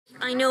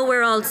I know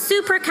we're all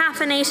super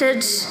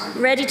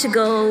caffeinated, ready to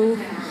go.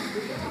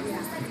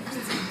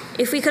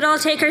 If we could all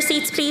take our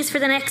seats, please, for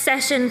the next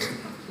session.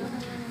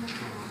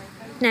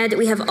 Now that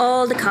we have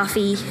all the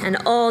coffee and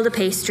all the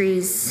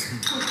pastries,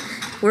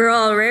 we're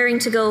all raring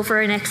to go for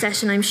our next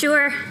session, I'm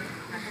sure.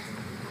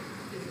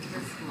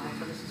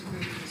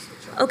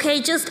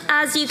 Okay, just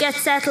as you get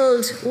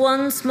settled,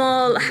 one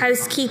small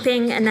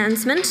housekeeping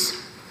announcement.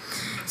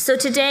 So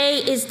today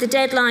is the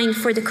deadline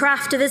for the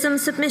craftivism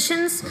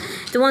submissions,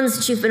 the ones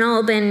that you've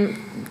all been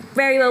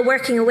very well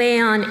working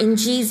away on in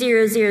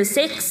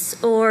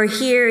G006 or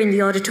here in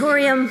the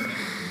auditorium.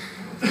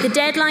 The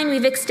deadline,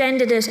 we've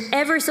extended it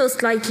ever so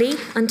slightly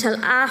until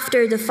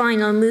after the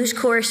final moot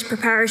court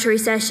preparatory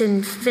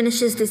session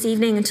finishes this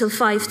evening until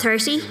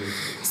 5:30.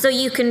 So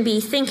you can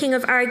be thinking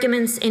of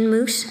arguments in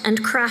moot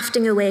and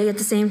crafting away at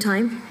the same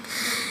time,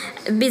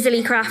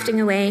 busily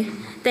crafting away.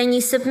 Then you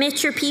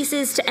submit your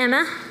pieces to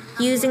Emma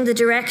using the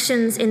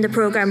directions in the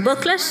programme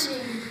booklet.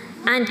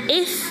 And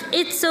if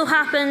it so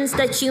happens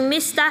that you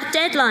miss that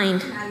deadline,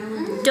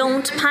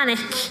 don't panic.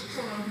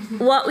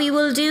 What we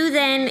will do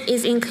then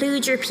is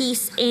include your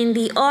piece in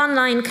the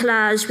online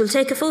collage. We'll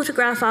take a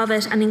photograph of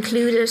it and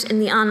include it in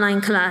the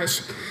online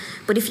collage.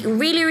 But if you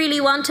really,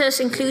 really want it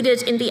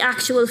included in the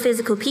actual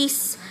physical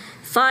piece,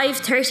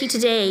 5:30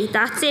 today,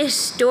 that's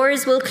it.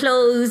 Doors will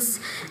close.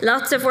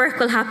 Lots of work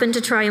will happen to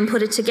try and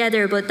put it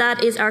together, but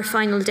that is our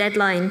final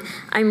deadline.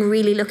 I'm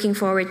really looking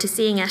forward to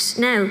seeing it.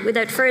 Now,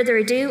 without further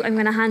ado, I'm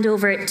going to hand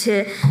over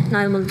to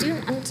Niall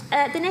Muldoon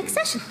and the next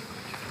session.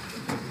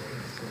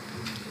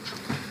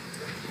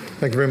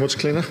 Thank you very much,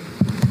 Cliona.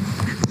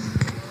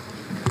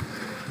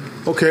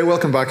 Okay,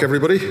 welcome back,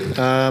 everybody.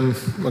 I'm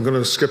going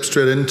to skip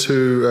straight in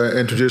to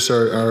introduce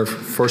our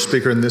first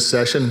speaker in this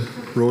session,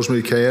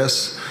 Rosemary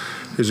K.S.,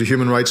 who's a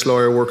human rights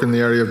lawyer working in the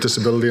area of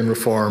disability and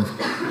reform.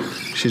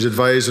 She's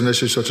advised on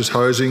issues such as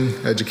housing,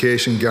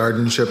 education,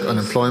 guardianship and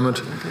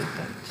employment,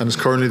 and is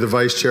currently the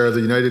Vice Chair of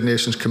the United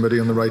Nations Committee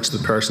on the Rights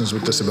of the Persons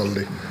with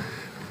Disability.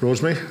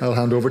 Rosemary, I'll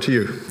hand over to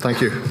you.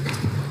 Thank you.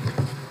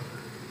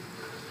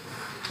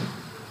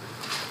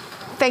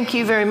 Thank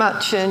you very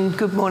much, and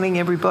good morning,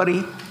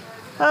 everybody.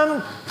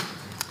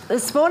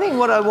 This morning,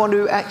 what I want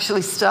to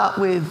actually start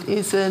with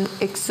is an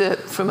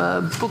excerpt from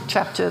a book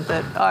chapter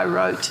that I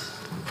wrote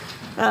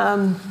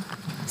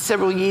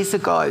several years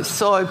ago.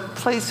 So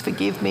please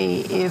forgive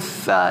me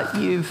if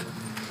you've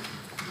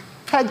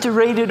had to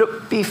read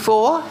it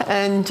before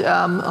and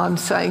I'm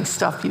saying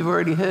stuff you've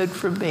already heard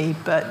from me.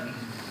 But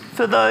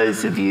for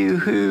those of you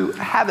who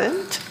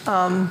haven't,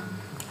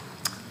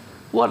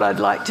 what I'd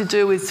like to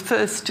do is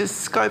first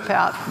just scope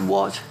out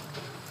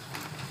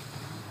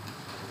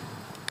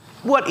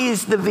what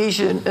is the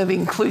vision of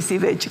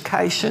inclusive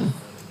education.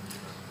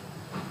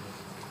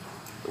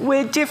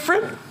 We're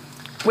different,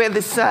 we're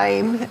the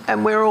same,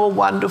 and we're all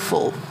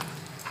wonderful.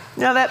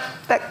 Now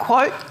that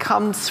quote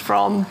comes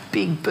from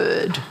Big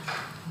Bird,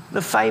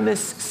 the famous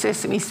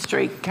Sesame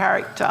Street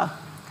character.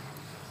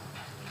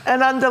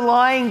 And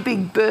underlying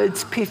Big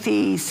Bird's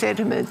pithy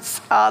sentiments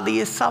are the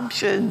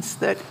assumptions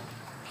that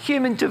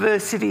human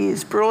diversity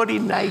is broad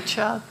in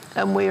nature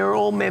and we are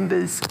all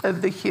members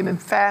of the human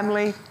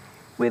family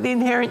with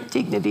inherent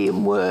dignity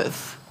and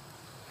worth.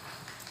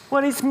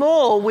 What is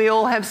more, we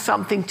all have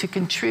something to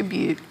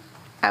contribute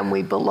and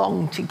we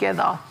belong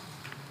together.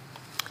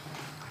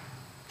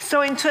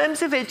 So in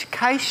terms of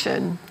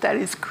education, that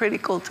is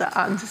critical to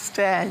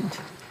understand.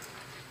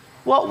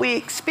 What we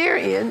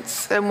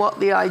experience and what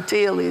the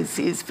ideal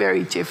is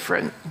very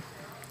different.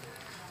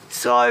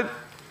 So,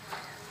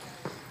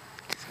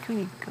 can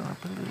you go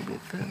up a little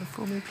bit further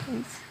for me,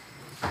 please?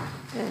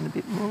 And a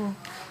bit more.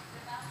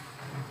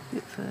 A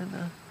bit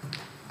further.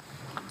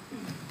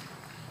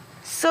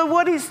 So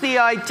what is the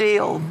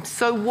ideal?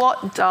 So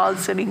what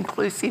does an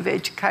inclusive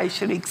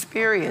education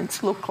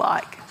experience look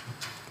like?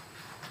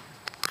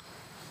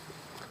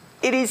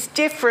 It is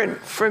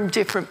different from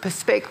different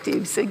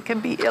perspectives and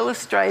can be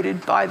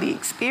illustrated by the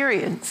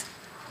experience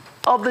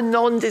of the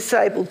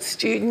non-disabled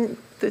student,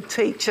 the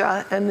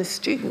teacher, and the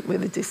student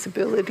with a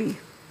disability.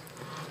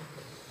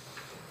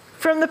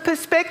 From the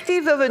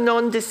perspective of a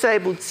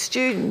non-disabled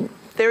student,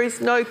 there is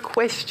no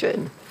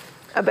question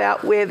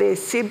about where their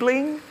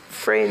sibling,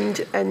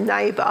 friend, and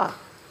neighbour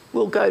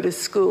will go to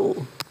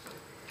school.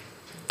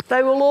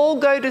 They will all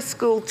go to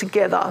school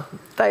together.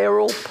 They are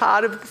all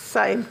part of the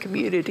same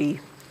community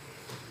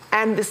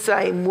and the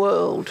same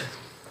world.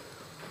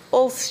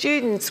 All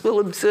students will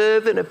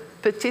observe and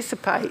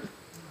participate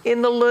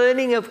in the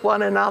learning of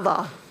one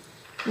another.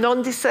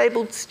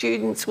 Non-disabled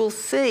students will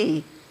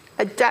see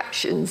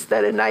adaptations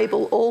that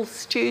enable all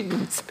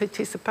students'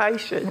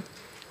 participation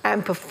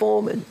and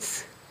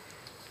performance.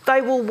 They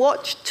will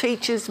watch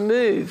teachers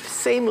move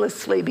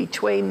seamlessly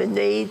between the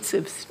needs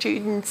of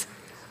students,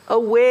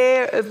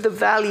 aware of the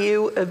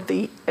value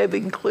of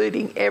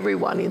including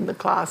everyone in the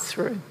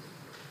classroom.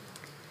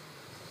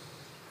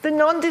 The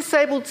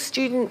non-disabled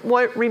student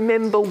won't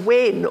remember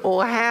when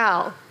or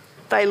how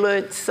they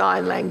learnt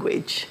sign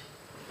language.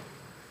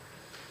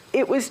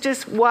 It was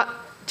just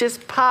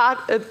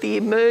part of the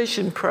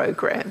immersion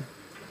program.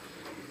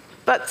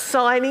 but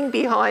signing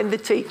behind the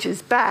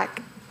teacher's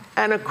back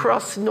and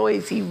across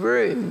noisy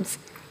rooms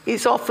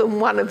is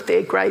often one of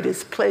their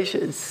greatest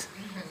pleasures.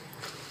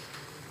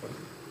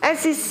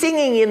 As is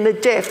singing in the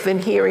deaf and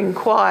hearing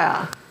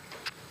choir,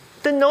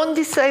 the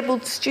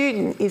non-disabled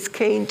student is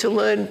keen to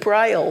learn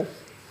Braille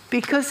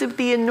because of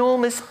the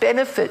enormous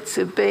benefits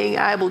of being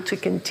able to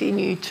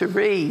continue to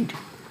read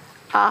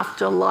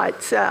after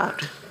lights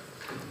out.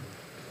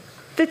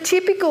 The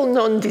typical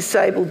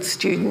non-disabled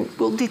student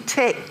will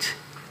detect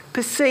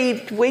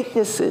perceived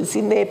weaknesses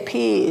in their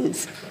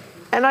peers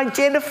and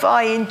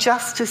identify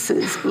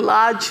injustices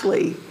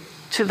largely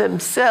to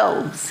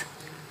themselves,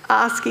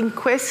 asking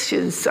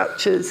questions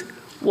such as,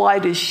 why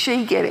does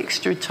she get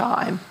extra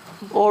time,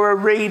 or a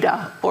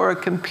reader or a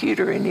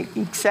computer in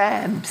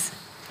exams?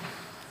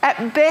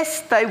 At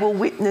best, they will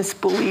witness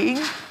bullying,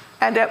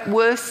 and at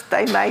worst,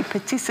 they may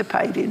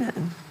participate in it,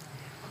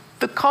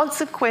 the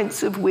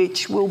consequence of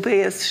which will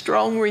be a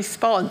strong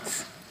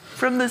response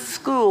from the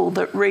school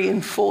that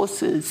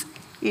reinforces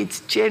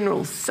its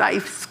general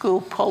safe school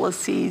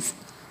policies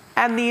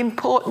and the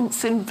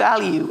importance and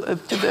value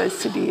of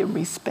diversity and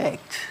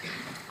respect.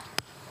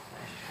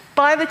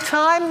 By the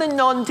time the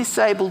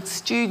non-disabled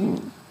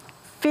student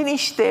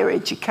finish their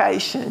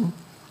education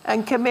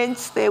and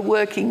commence their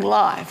working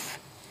life,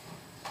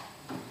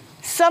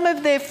 some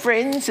of their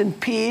friends and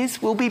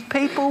peers will be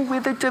people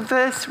with a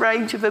diverse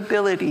range of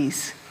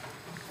abilities.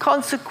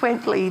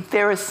 Consequently,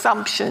 their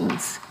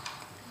assumptions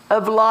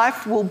of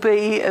life will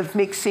be of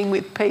mixing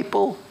with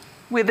people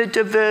with a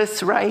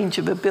diverse range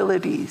of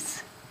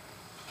abilities.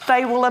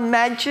 They will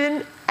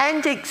imagine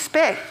and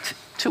expect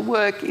to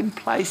work in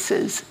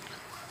places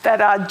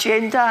that are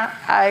gender,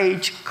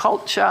 age,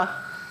 culture,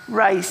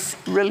 race,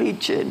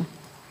 religion,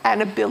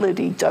 and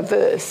ability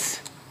diverse,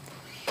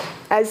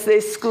 as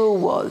their school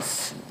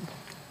was.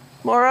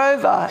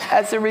 Moreover,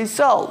 as a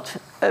result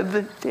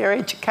of their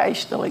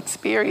educational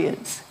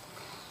experience,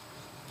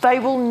 they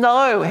will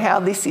know how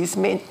this is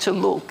meant to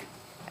look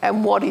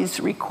and what is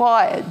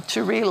required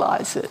to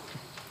realise it.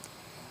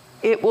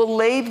 It will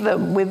leave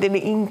them with an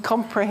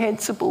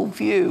incomprehensible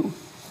view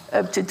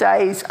of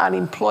today's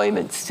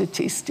unemployment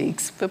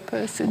statistics for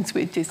persons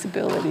with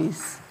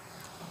disabilities.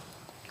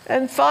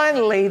 And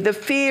finally, the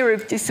fear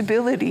of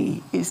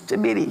disability is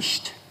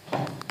diminished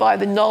by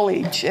the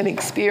knowledge and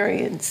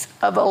experience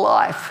of a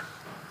life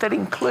that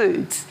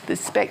includes the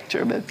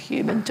spectrum of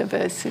human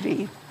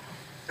diversity.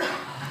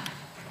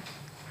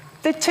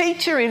 The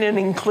teacher in an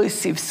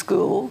inclusive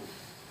school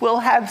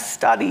will have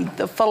studied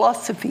the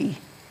philosophy,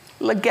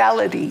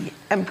 legality,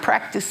 and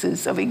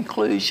practices of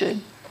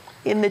inclusion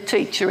in the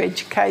teacher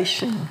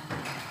education.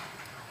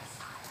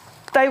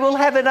 They will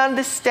have an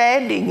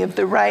understanding of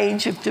the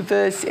range of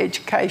diverse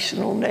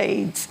educational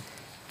needs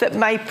that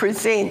may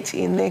present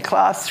in their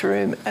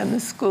classroom and the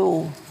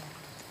school.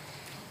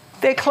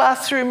 Their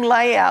classroom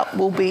layout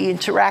will be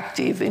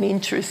interactive and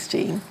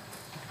interesting,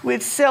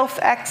 with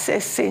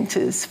self-access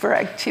centres for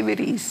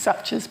activities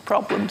such as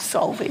problem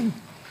solving,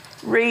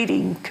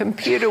 reading,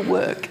 computer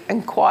work,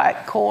 and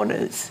quiet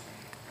corners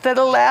that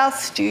allow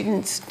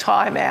students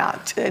time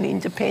out and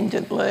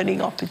independent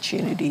learning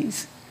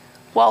opportunities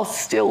while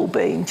still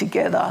being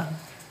together.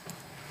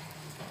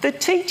 The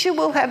teacher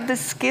will have the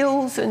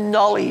skills and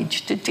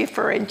knowledge to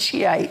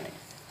differentiate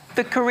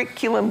the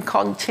curriculum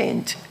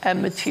content and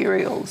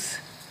materials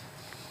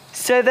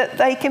so that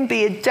they can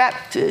be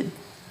adapted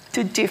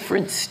to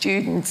different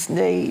students'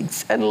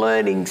 needs and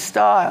learning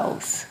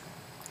styles.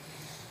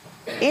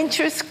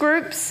 Interest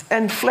groups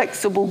and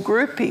flexible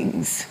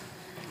groupings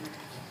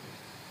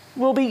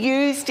will be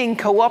used in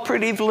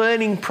cooperative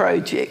learning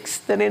projects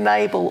that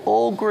enable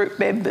all group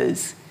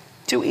members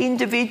to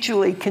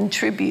individually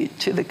contribute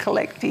to the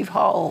collective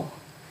whole.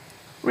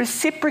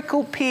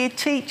 Reciprocal peer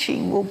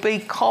teaching will be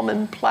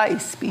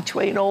commonplace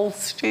between all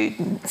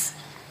students,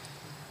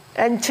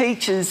 and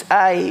teachers'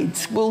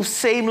 aides will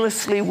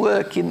seamlessly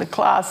work in the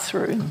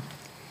classroom,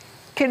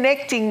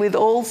 connecting with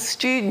all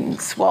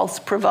students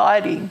whilst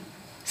providing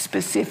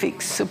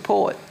specific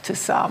support to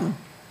some.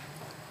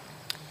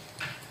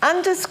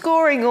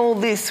 Underscoring all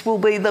this will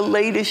be the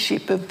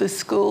leadership of the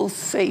school's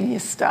senior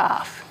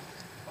staff,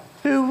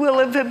 who will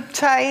have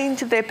obtained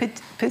their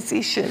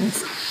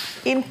positions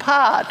in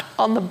part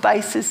on the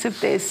basis of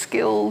their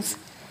skills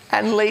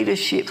and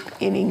leadership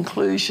in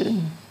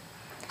inclusion.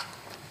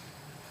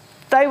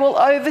 They will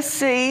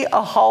oversee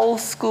a whole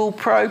school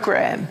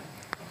program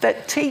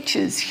that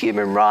teaches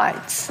human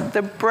rights,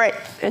 the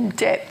breadth and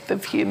depth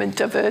of human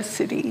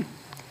diversity,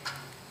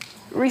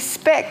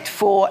 respect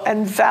for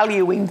and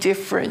valuing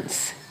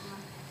difference,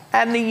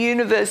 and the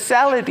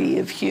universality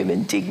of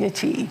human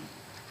dignity,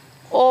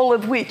 all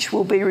of which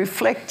will be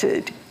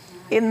reflected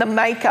in the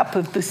makeup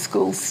of the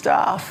school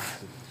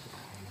staff.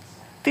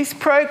 This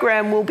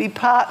program will be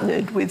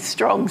partnered with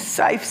strong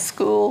safe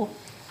school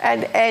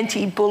and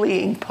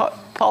anti-bullying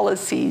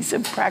policies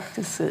and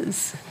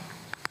practices.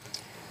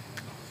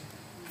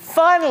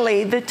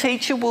 Finally, the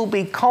teacher will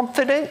be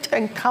confident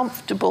and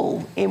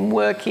comfortable in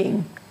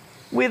working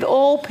with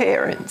all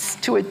parents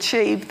to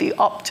achieve the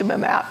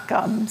optimum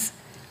outcomes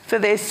for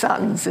their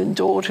sons and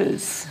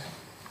daughters.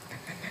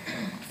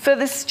 For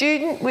the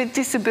student with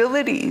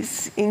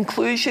disabilities,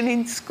 inclusion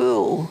in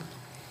school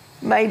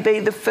may be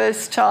the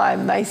first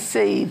time they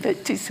see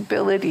that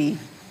disability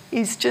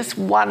is just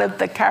one of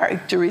the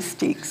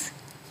characteristics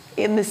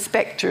in the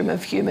spectrum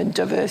of human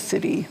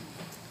diversity.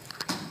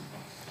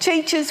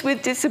 Teachers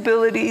with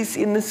disabilities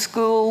in the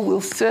school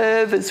will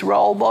serve as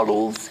role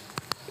models,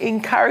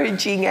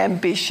 encouraging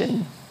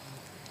ambition.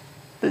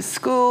 The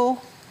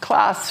school,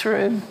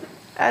 classroom,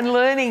 and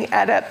learning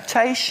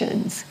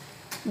adaptations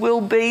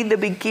will be the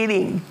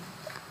beginning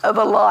of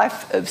a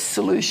life of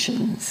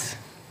solutions.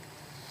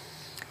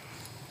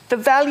 The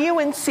value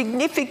and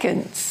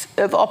significance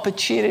of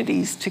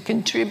opportunities to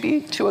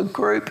contribute to a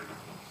group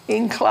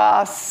in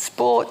class,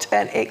 sport,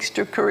 and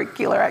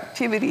extracurricular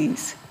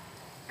activities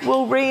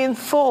will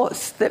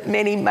reinforce that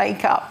many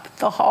make up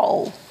the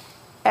whole,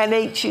 and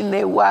each in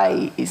their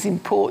way is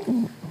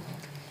important.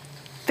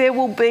 There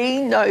will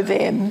be no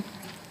them,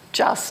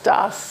 just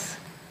us.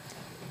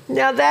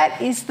 Now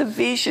that is the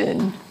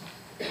vision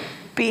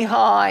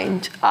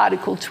behind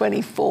Article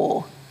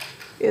 24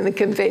 in the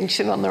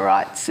Convention on the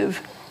Rights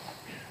of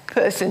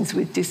Persons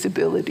with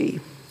Disability.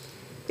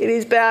 It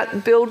is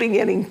about building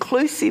an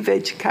inclusive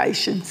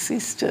education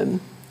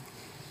system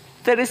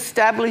that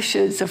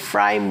establishes a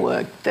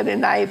framework that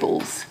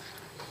enables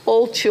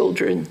all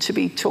children to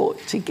be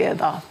taught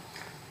together.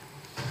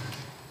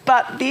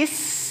 But this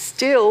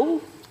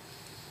still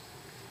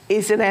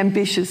is an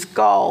ambitious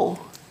goal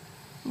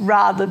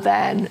rather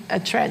than a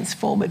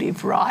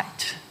transformative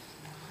right.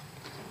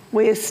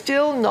 We are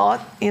still not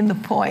in the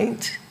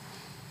point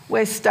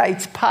where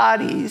states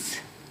parties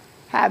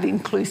have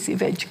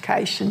inclusive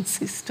education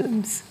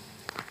systems.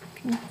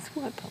 Can you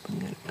swipe up and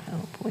go to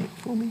PowerPoint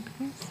for me,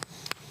 please?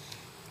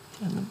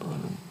 Down the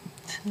bottom.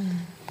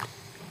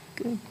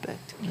 Go back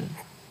to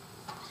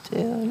the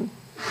down.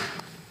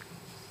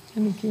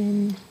 And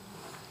again.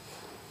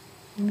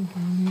 And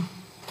again.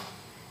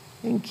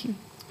 Thank you.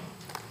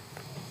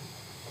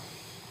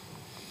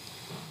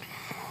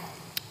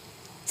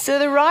 So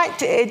the right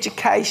to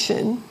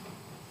education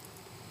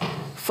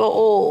for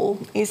all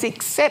is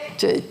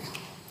accepted.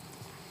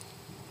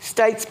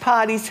 States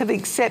parties have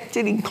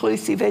accepted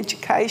inclusive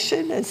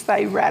education as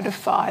they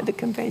ratify the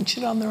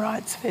Convention on the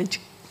Rights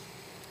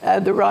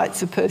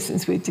of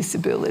Persons with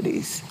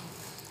Disabilities.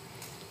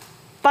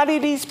 But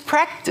it is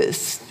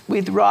practiced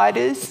with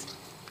riders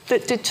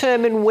that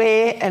determine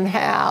where and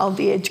how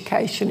the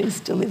education is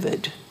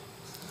delivered.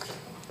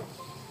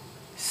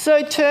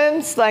 So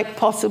terms like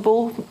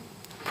possible,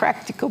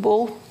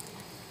 practicable,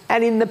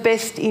 and in the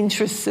best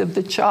interests of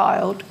the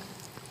child,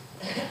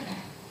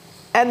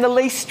 and the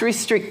least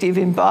restrictive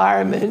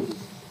environment,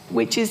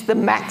 which is the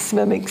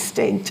maximum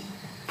extent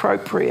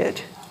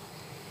appropriate,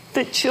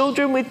 that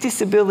children with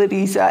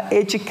disabilities are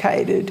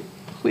educated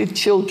with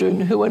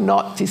children who are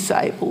not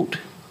disabled.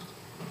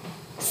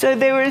 So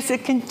there is a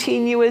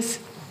continuous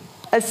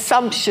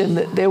assumption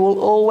that there will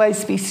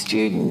always be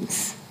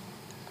students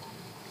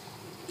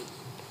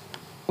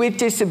with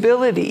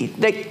disability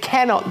that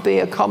cannot be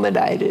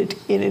accommodated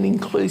in an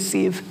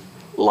inclusive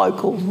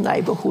local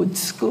neighbourhood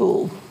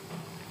school.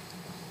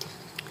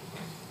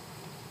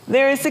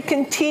 There is a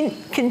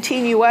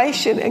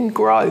continuation and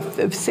growth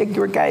of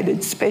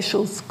segregated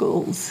special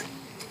schools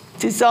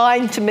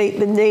designed to meet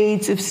the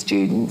needs of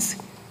students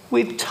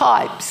with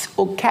types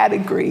or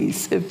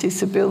categories of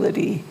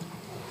disability,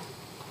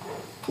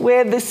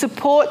 where the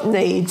support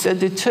needs are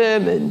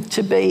determined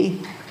to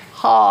be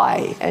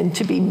high and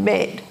to be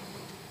met,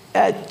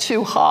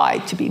 too high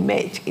to be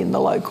met in the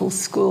local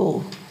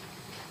school.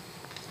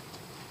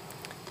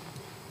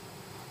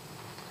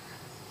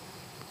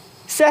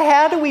 So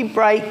how do we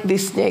break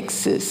this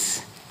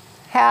nexus?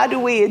 How do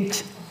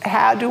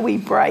we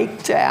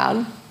break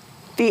down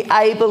the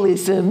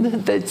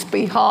ableism that's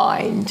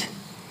behind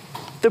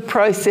the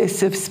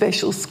process of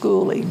special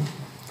schooling?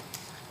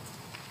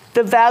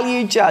 The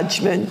value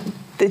judgment,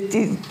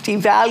 the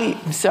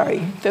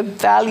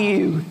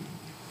value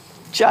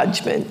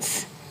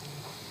judgments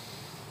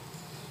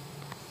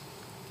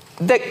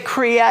that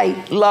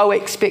create low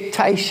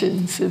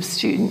expectations of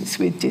students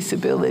with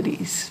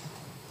disabilities.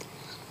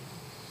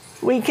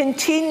 We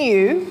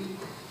continue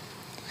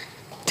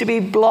to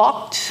be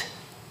blocked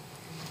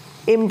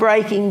in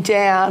breaking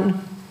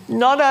down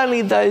not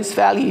only those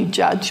value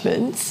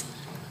judgments,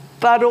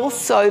 but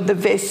also the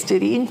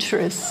vested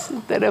interests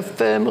that are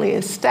firmly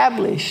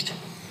established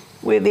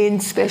within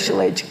special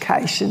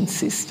education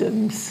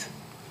systems.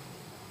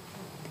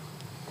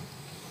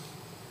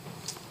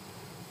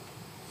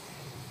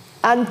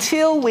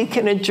 Until we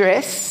can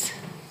address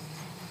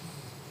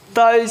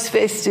those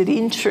vested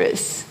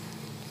interests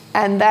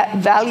and that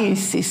value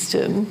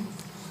system,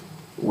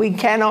 we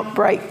cannot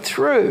break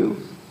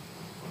through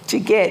to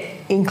get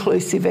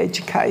inclusive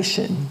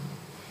education.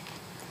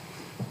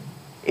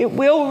 It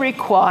will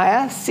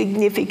require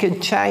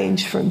significant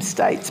change from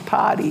states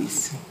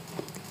parties.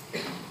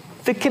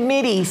 The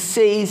committee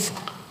sees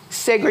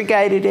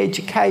segregated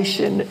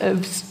education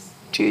of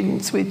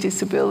students with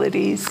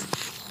disabilities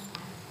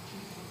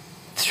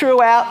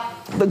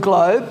throughout the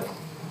globe,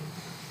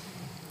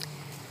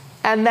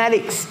 and that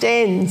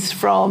extends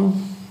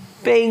from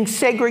being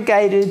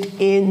segregated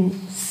in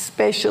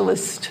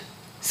specialist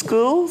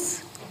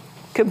schools,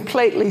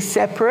 completely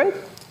separate,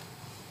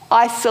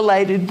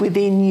 isolated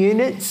within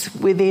units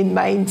within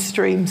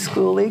mainstream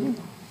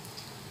schooling,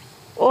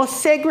 or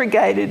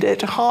segregated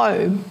at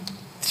home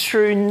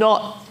through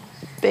not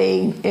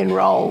being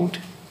enrolled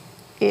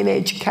in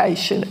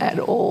education at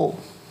all.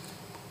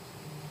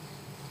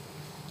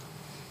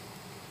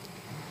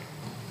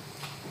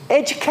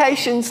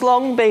 Education's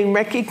long been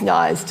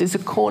recognised as a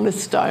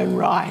cornerstone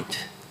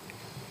right,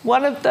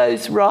 one of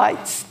those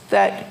rights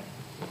that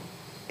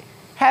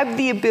have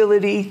the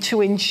ability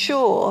to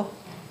ensure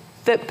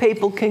that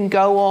people can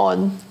go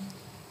on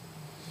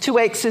to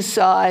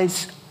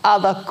exercise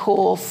other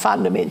core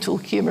fundamental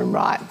human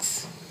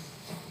rights.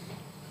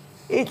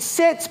 It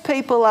sets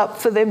people up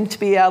for them to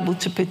be able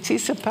to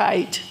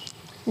participate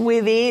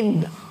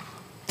within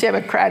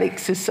democratic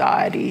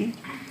society,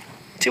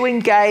 to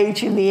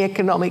engage in the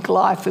economic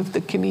life of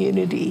the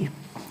community,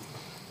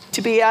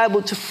 to be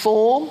able to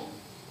form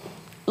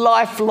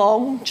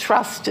lifelong,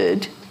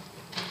 trusted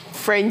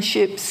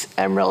friendships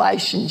and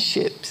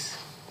relationships.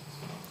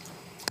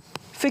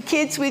 For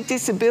kids with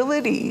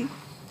disability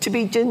to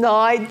be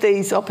denied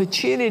these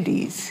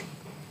opportunities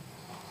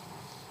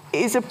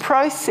is a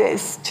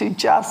process to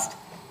just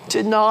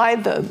deny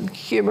them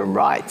human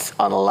rights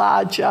on a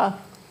larger,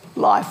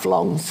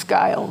 lifelong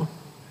scale.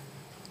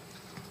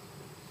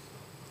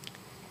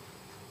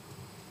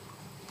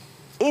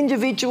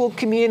 Individual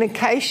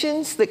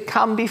communications that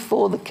come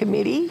before the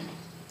committee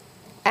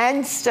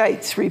and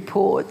states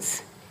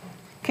reports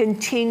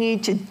continue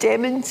to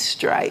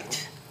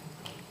demonstrate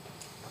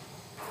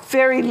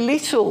very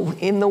little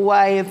in the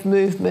way of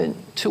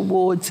movement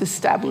towards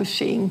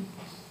establishing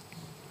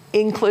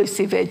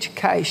inclusive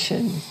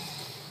education.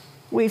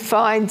 We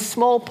find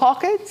small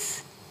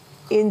pockets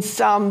in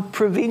some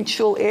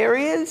provincial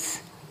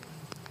areas,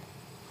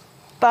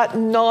 but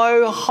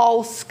no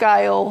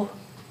whole-scale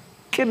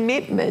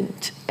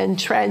commitment and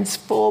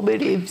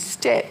transformative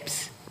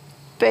steps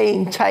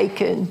being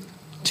taken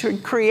to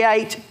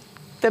create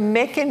the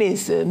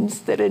mechanisms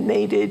that are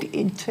needed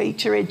in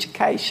teacher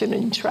education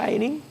and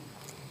training,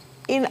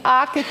 in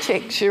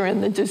architecture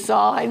and the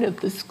design of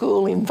the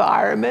school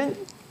environment,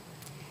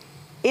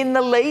 in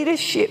the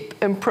leadership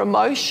and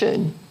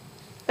promotion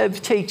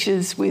of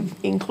teachers with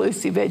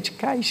inclusive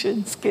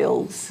education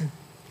skills.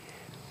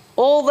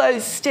 All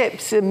those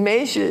steps are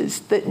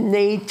measures that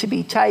need to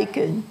be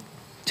taken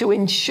to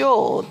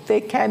ensure there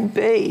can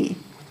be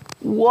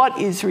what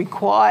is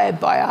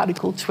required by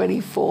Article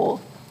 24,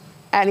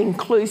 an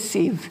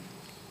inclusive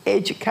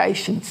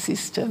education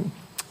system.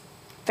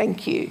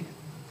 Thank you.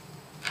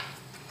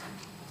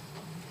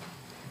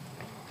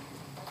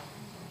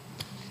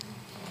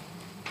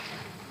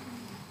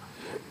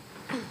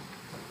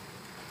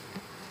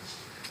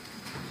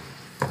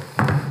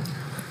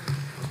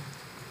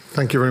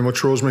 Thank you very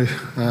much, Rosemary.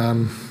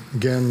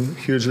 Again,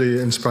 hugely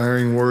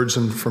inspiring words,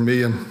 and for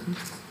me, I'm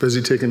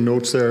busy taking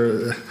notes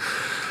there.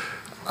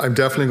 I'm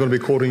definitely going to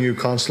be quoting you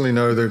constantly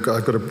now. I've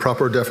got a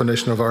proper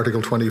definition of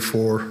Article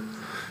 24.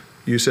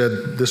 You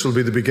said this will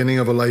be the beginning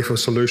of a life of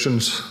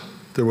solutions.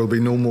 There will be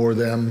no more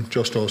them,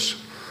 just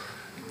us.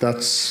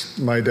 That's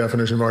my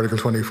definition of Article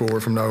 24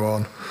 from now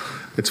on.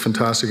 It's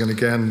fantastic, and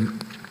again,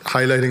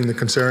 highlighting the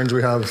concerns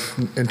we have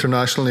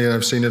internationally, and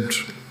I've seen it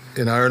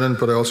in Ireland,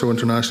 but also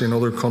internationally in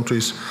other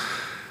countries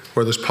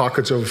where there's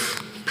pockets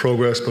of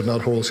progress but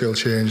not wholesale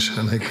change.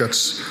 And I think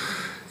that's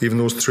even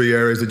those three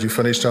areas that you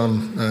finished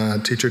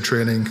on, teacher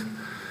training,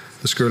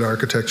 the school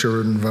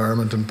architecture,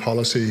 environment and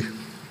policy.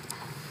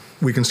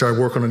 We can start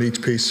working on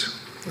each piece,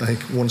 I think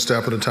one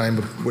step at a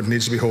time, but it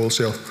needs to be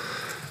wholesale.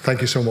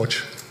 Thank you so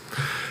much.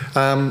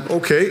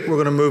 Okay, we're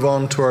going to move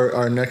on to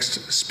our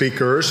next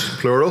speakers,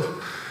 plural.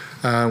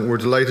 We're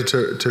delighted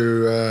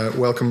to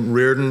welcome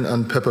Reardon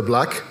and Pippa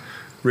Black.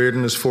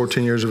 Reardon is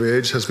 14 years of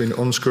age, has been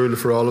unschooled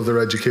for all of their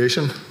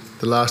education.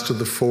 The last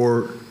of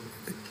four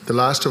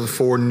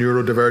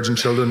neurodivergent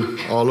children.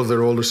 All of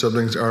their older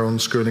siblings are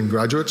unschooling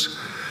graduates.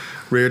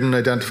 Reardon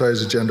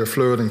identifies as gender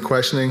fluid and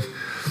questioning.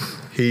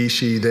 He,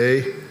 she,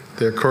 they.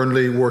 They're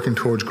currently working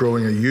towards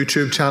growing a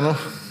YouTube channel.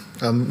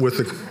 And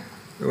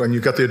when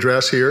you get the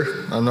address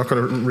here, I'm not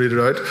going to read it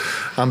out,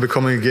 and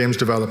becoming a games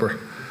developer.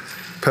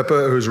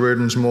 Pippa, who's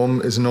Reardon's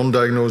mum, is an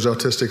undiagnosed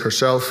autistic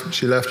herself.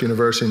 She left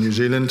university in New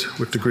Zealand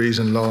with degrees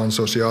in law and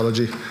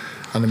sociology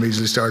and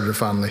immediately started a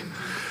family.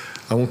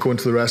 I won't go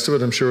into the rest of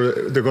it. I'm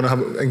sure they're going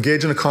to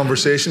engage in a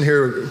conversation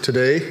here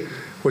today,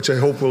 which I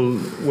hope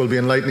will be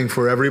enlightening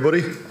for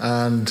everybody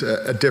and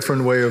a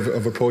different way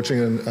of approaching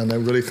it. And I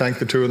really thank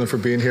the two of them for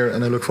being here,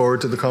 and I look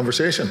forward to the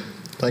conversation.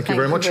 Thank you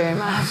very much.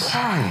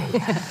 Thank you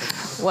very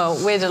much.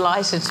 Well, we're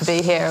delighted to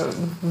be here.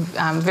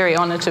 I'm very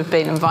honoured to have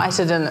been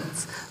invited, and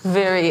it's a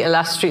very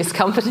illustrious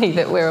company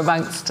that we're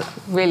amongst.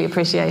 Really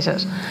appreciate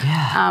it.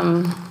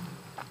 Yeah.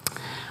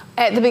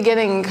 At the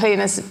beginning,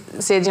 Cleena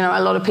said,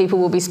 a lot of people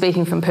will be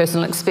speaking from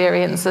personal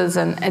experiences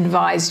and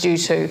advised you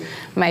to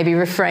maybe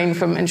refrain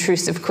from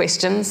intrusive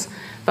questions.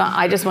 But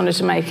I just wanted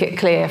to make it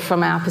clear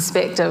from our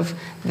perspective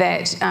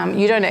that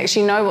you don't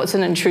actually know what's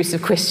an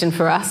intrusive question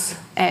for us,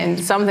 and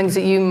some things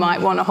that you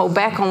might want to hold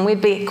back on,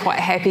 we'd be quite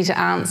happy to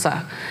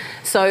answer.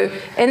 So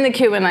in the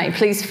Q&A,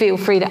 please feel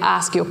free to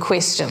ask your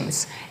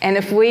questions. And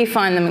if we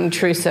find them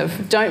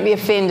intrusive, don't be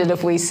offended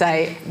if we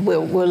say,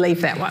 we'll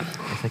leave that one.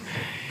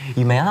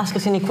 You may ask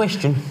us any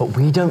question, but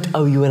we don't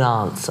owe you an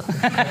answer.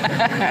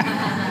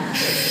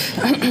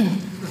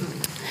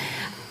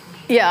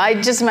 Yeah,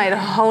 I just made a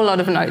whole lot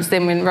of notes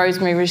then when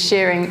Rosemary was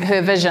sharing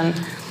her vision,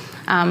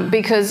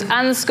 because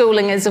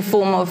unschooling is a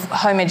form of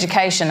home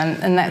education,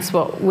 and that's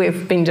what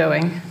we've been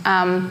doing.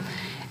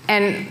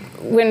 And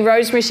when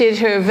Rosemary shared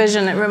her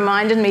vision, it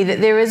reminded me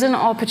that there is an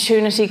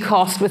opportunity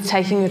cost with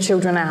taking your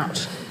children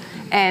out.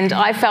 And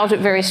I felt it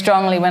very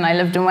strongly when I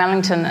lived in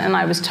Wellington, and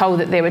I was told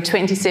that there were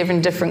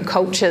 27 different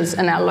cultures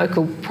in our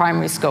local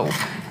primary school.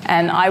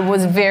 And I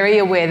was very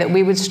aware that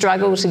we would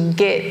struggle to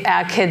get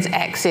our kids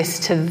access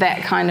to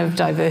that kind of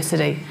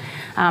diversity.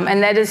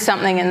 And that is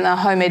something in the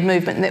home ed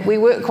movement that we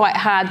work quite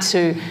hard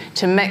to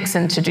mix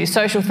and to do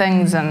social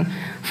things and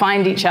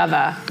find each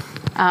other.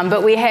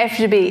 But we have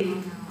to be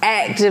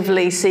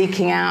actively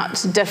seeking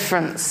out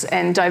difference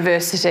and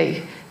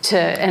diversity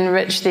to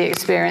enrich the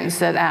experience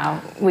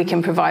that we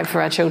can provide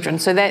for our children.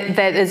 So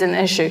that is an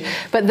issue.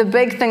 But the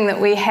big thing that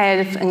we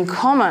had in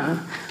common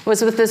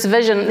was with this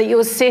vision that you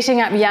were setting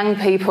up young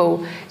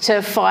people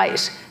to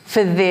fight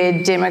for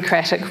their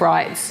democratic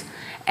rights.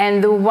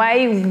 And the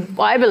way,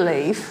 I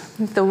believe,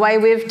 the way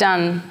we've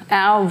done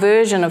our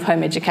version of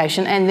home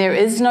education, and there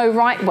is no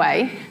right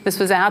way, this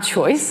was our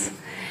choice,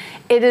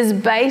 it is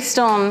based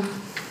on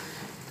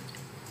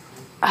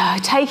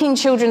taking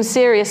children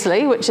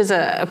seriously, which is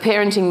a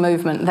parenting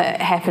movement that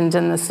happened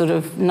in the sort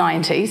of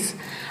 90s,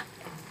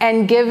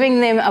 and giving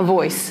them a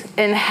voice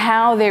in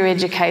how they're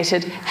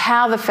educated,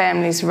 how the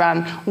families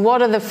run,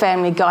 what are the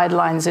family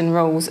guidelines and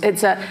rules.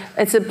 It's a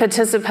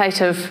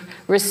participative,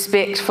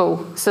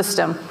 respectful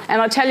system. And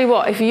I'll tell you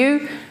what, if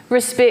you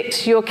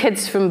respect your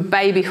kids from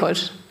babyhood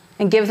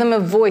and give them a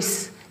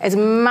voice as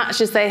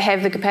much as they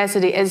have the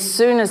capacity, as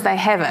soon as they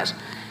have it,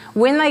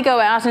 when they go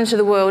out into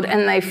the world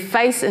and they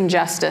face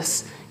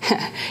injustice,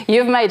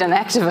 you've made an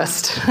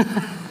activist.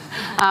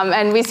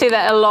 And we see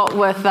that a lot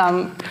with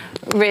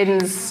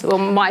Redden's, or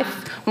my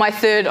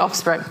third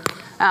offspring.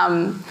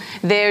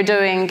 They're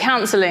doing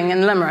counselling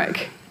in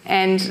Limerick,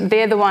 and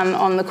they're the one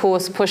on the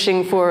course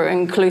pushing for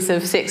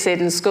inclusive sex ed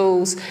in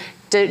schools,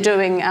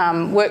 doing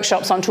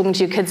workshops on talking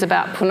to your kids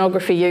about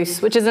pornography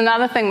use, which is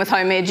another thing with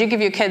home ed. You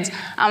give your kids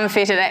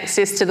unfettered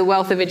access to the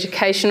wealth of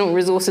educational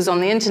resources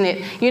on the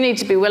internet. You need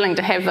to be willing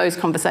to have those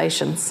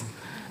conversations.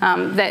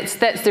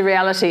 That's the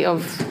reality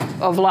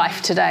of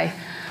life today.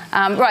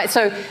 Right,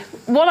 so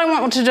what I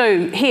want to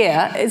do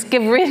here is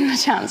give Redden a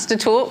chance to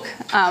talk.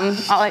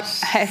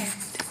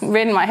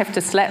 Redden might have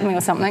to slap me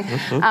or something,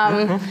 and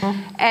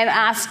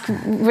ask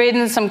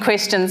Redden some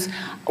questions.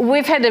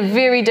 We've had a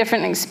very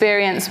different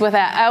experience with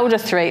our elder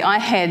three. I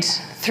had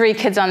 3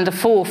 kids under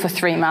 4 for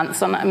 3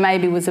 months, and I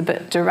maybe was a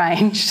bit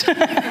deranged.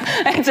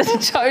 It's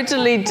a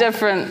totally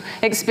different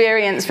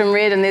experience from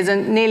Redden. There's a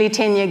nearly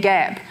 10-year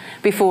gap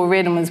before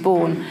Redden was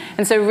born.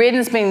 And so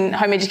Redden's been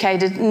home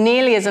educated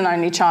nearly as an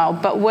only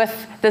child, but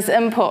with this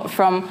input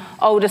from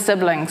older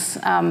siblings.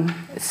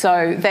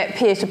 So that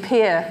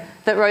peer-to-peer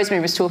that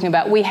Rosemary was talking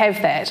about, we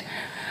have that.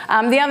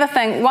 The other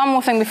thing, one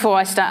more thing before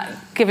I start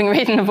giving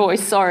Redden a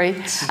voice, sorry.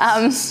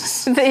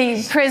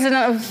 The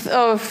president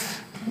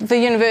of the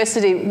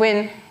university,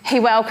 when he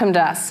welcomed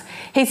us,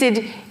 he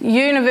said,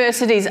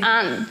 universities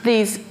aren't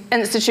these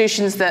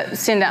institutions that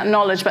send out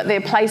knowledge, but they're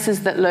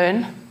places that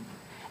learn.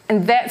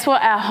 And that's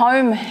what our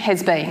home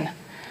has been.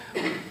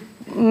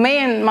 Me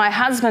and my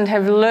husband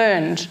have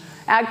learned.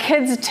 Our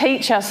kids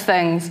teach us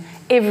things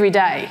every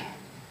day.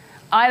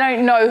 I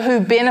don't know who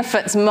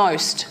benefits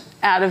most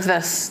out of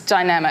this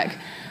dynamic,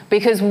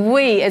 because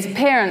we as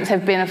parents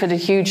have benefited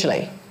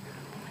hugely.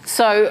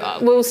 So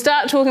we'll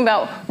start talking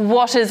about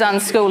what is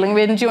unschooling.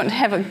 Redden, do you want to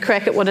have a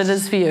crack at what it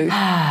is for you?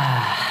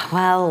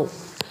 Well,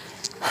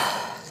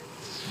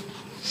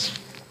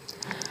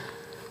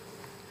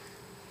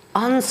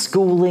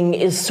 unschooling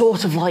is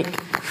sort of like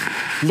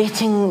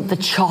letting the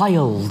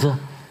child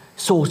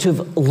sort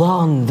of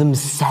learn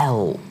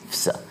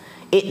themselves.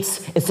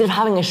 It's, instead of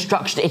having a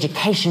structured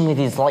education with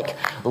these like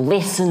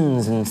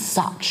lessons and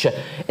such,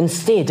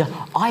 instead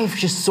I've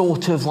just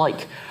sort of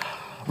like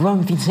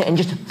roamed the internet and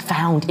just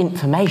found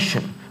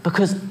information,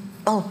 because,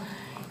 well,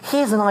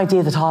 here's an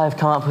idea that I've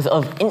come up with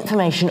of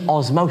information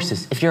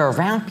osmosis. If you're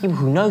around people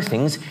who know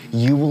things,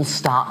 you will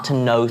start to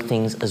know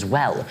things as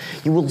well.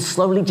 You will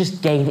slowly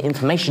just gain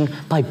information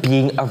by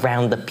being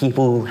around the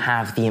people who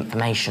have the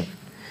information.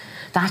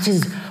 That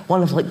is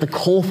one of like the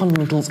core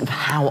fundamentals of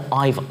how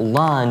I've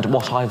learned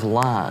what I've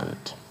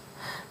learned.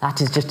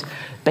 That is just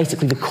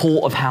basically the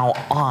core of how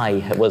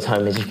I was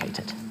home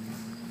educated.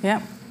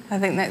 Yeah, I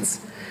think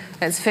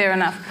that's fair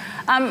enough.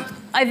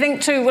 I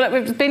think too, well,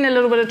 there's been a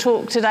little bit of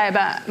talk today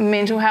about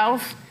mental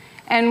health,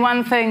 and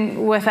one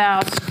thing with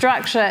our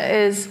structure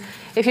is,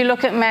 if you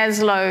look at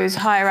Maslow's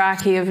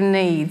hierarchy of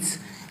needs,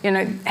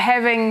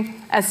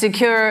 having a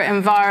secure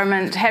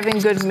environment, having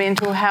good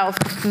mental health,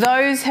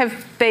 those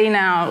have been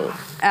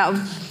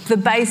the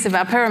base of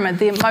our pyramid,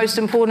 the most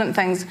important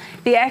things.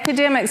 The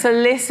academics are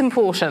less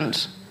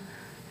important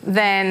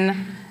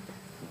than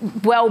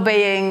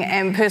well-being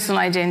and personal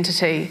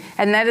identity,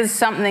 and that is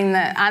something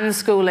that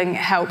unschooling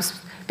helps,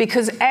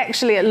 because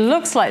actually it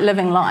looks like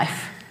living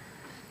life.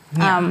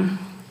 Yeah.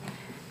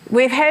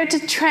 We've had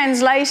to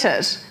translate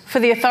it for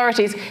the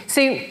authorities.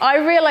 See, I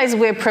realise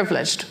we're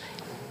privileged.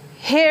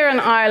 Here in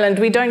Ireland,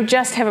 we don't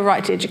just have a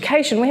right to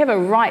education, we have a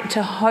right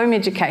to home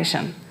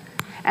education.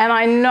 And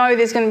I know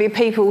there's going to be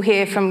people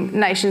here from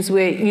nations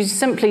where you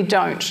simply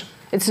don't.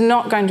 It's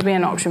not going to be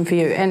an option for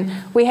you. And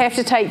we have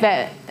to take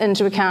that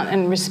into account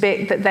and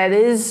respect that that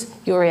is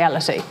your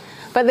reality.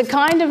 But the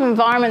kind of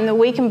environment that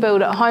we can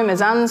build at home as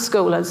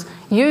unschoolers,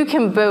 you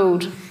can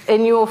build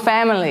in your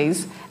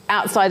families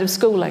outside of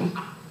schooling.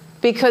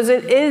 Because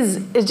it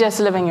is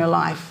just living your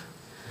life.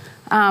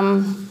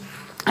 And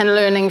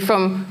learning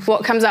from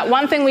what comes out.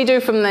 One thing we do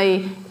from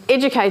the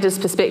educator's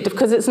perspective,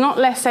 because it's not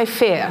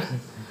laissez-faire,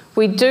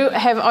 we do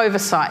have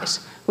oversight,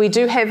 we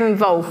do have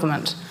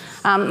involvement.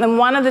 And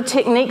one of the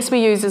techniques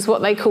we use is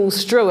what they call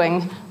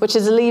strewing, which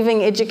is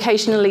leaving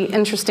educationally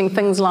interesting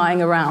things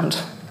lying around.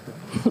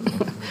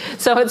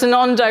 So it's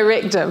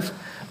non-directive,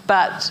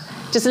 but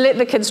just let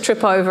the kids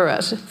trip over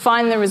it,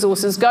 find the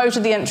resources, go to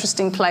the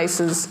interesting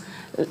places,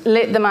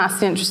 let them ask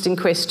the interesting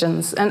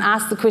questions, and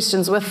ask the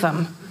questions with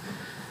them.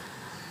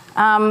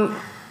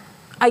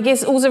 I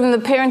guess also from the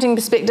parenting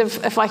perspective,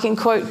 if I can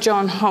quote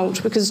John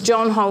Holt, because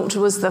John Holt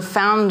was the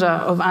founder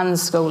of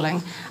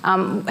unschooling.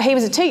 He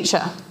was a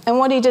teacher, and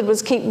what he did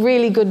was keep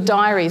really good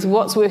diaries,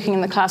 what's working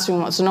in the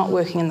classroom, what's not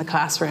working in the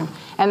classroom.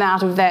 And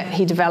out of that,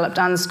 he developed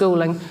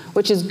unschooling,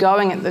 which is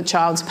going at the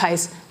child's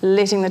pace,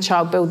 letting the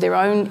child build their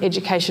own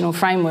educational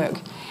framework.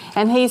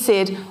 And he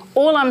said,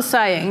 all I'm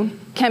saying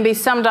can be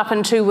summed up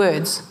in 2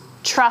 words: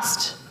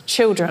 trust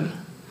children.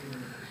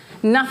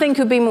 Nothing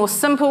could be more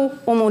simple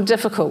or more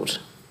difficult.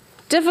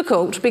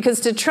 Difficult because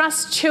to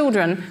trust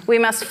children, we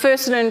must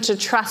first learn to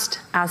trust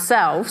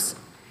ourselves.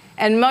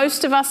 And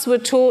most of us were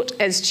taught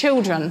as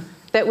children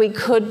that we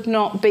could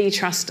not be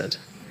trusted.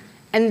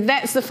 And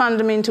that's the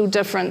fundamental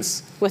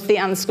difference with the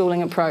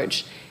unschooling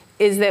approach,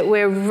 is that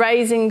we're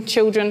raising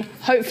children,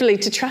 hopefully,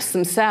 to trust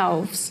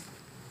themselves.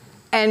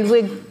 And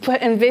we're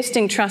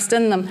investing trust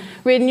in them.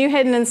 Redden, you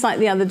had an insight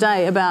the other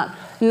day about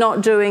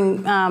not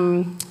doing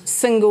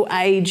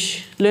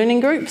single-age learning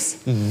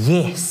groups.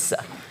 Yes.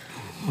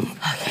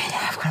 Okay,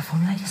 now I've got to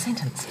formulate a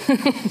sentence.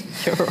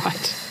 You're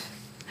right.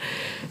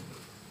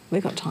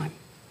 We've got time.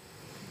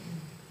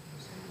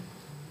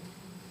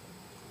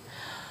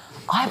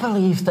 I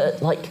believe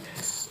that,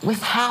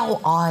 with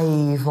how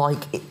I've,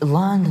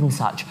 learned and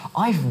such,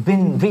 I've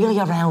been really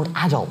around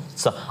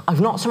adults.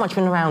 I've not so much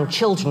been around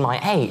children my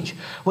age,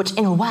 which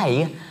in a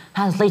way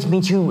has led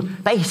me to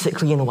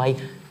basically, in a way,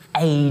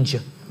 age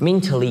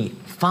mentally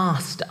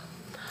faster.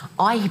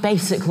 I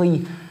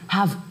basically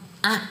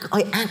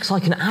I act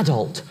like an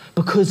adult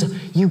because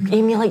you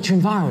emulate your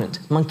environment.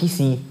 Monkey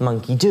see,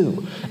 monkey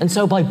do. And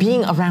so by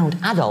being around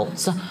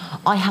adults,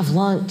 I have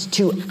learnt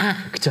to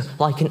act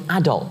like an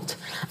adult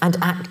and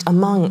act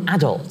among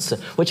adults,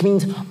 which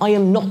means I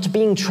am not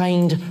being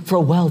trained for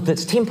a world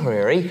that's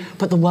temporary,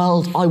 but the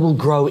world I will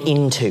grow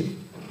into.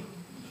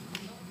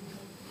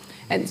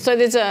 And so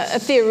there's a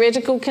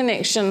theoretical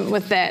connection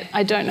with that.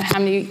 I don't know how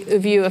many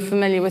of you are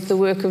familiar with the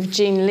work of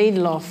Jean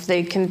Liedloff,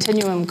 the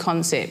continuum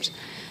concept.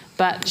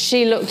 But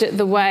she looked at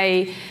the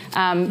way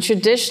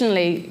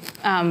traditionally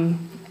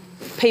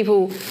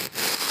people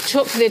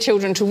took their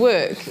children to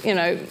work.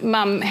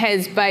 Mum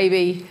has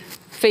baby,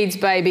 feeds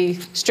baby,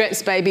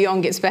 straps baby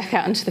on, gets back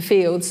out into the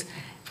fields.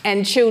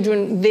 And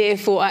children,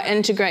 therefore, are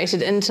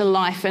integrated into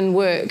life and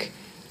work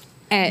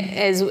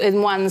as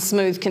in one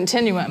smooth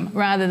continuum,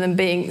 rather than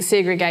being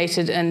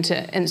segregated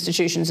into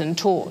institutions and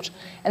taught.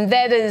 And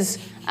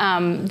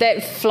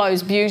that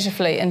flows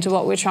beautifully into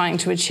what we're trying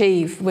to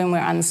achieve when we're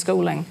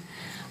unschooling.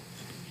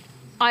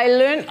 I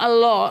learnt a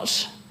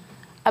lot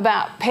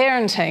about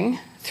parenting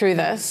through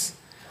this.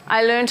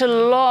 I learnt a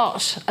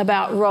lot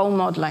about role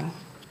modelling.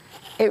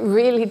 It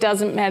really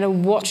doesn't matter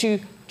what you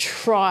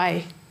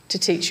try to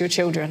teach your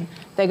children.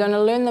 They're going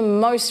to learn the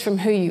most from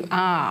who you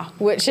are,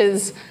 which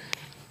is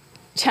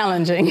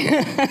challenging.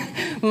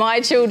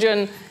 My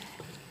children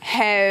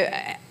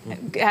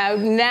are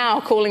now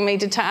calling me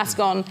to task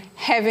on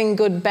having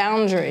good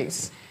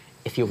boundaries.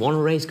 If you want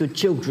to raise good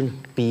children,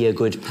 be a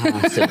good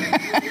person.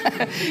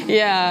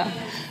 Yeah.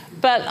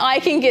 But I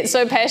can get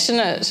so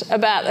passionate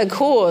about a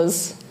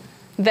cause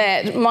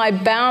that my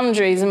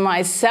boundaries and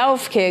my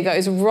self-care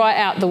goes right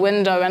out the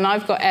window, and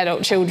I've got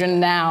adult children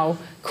now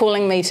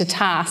calling me to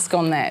task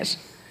on that.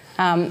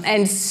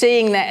 And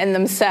seeing that in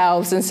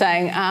themselves and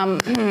saying,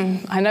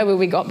 I know where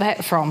we got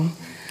that from.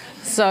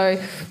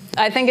 So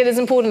I think it is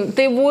important.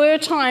 There were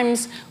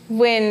times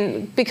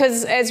when,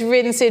 because as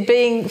Redden said,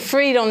 being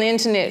freed on the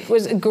internet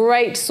was a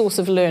great source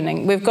of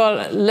learning. We've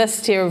got a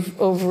list here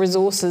of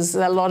resources,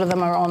 a lot of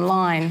them are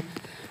online.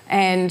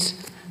 And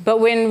But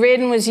when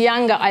Redden was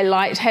younger, I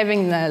liked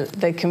having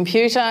the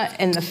computer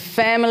in the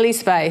family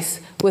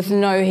space with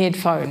no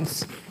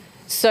headphones.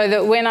 So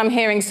that when I'm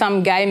hearing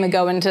some gamer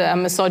go into a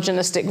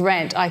misogynistic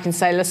rant, I can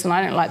say, listen,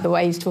 I don't like the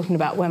way he's talking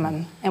about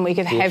women. And we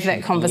could have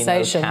that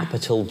conversation.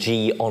 Capital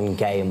G on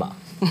gamer.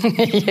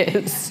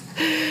 Yes.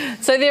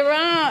 So there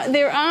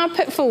are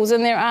pitfalls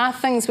and there are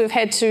things we've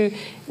had to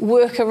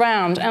work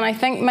around. And I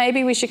think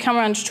maybe we should come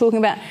around to talking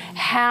about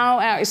how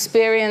our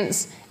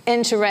experience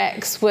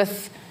interacts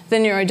with the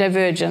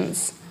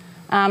neurodivergence.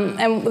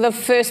 And the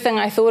first thing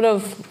I thought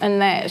of in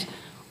that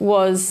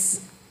was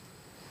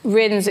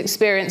Redden's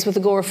experience with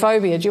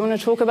agoraphobia. Do you want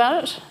to talk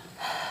about it?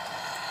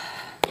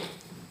 I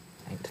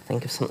need to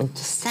think of something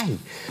to say.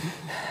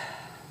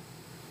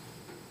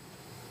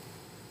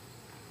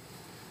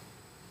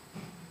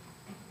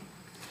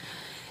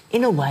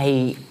 In a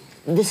way,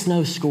 this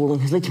no schooling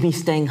has led to me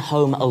staying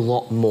home a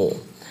lot more.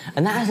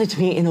 And that has led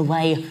to me, in a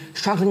way,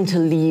 struggling to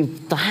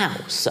leave the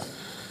house.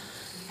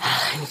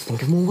 I need to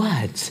think of more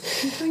words.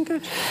 You're doing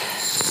good.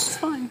 It's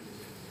fine.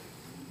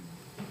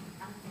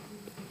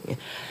 Yeah.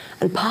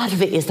 And part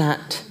of it is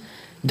that,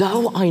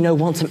 though I know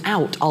once I'm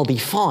out I'll be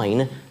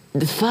fine,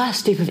 the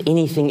first step of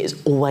anything is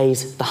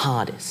always the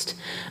hardest.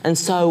 And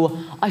so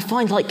I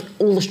find like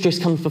all the stress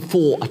comes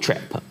before a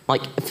trip.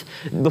 Like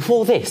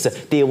before this,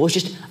 there was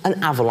just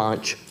an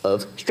avalanche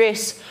of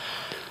stress.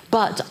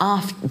 But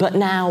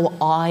now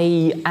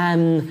I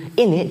am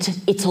in it,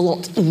 it's a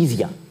lot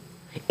easier.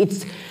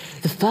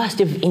 The first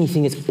step of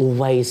anything is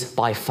always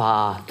by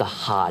far the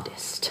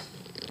hardest.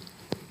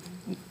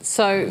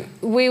 So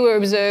we were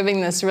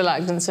observing this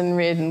reluctance in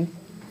Redden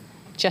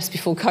just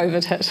before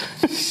COVID hit.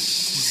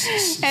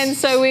 And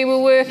so we were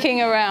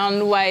working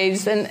around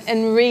ways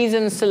and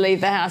reasons to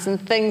leave the house and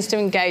things to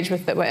engage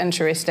with that were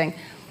interesting.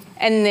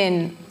 And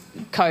then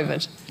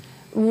COVID.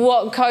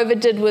 What COVID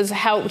did was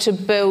help to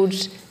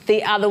build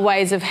the other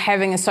ways of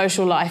having a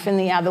social life and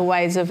the other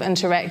ways of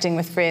interacting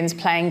with friends,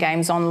 playing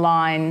games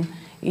online,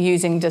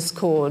 using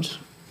Discord,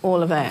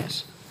 all of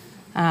that.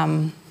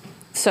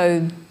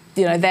 So,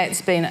 you know,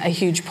 that's been a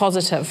huge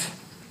positive.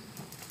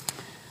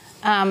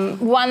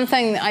 One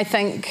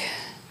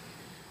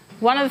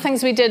of the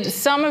things we did,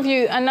 some of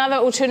you, another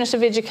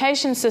alternative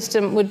education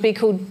system would be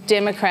called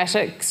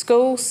democratic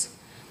schools.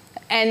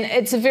 And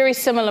it's a very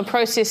similar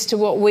process to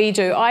what we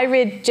do. I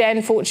read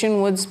Jan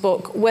Fortune Wood's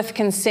book, With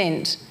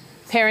Consent,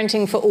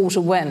 Parenting for All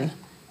to Win.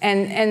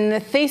 And the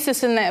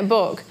thesis in that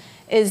book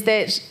is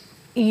that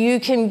you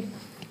can,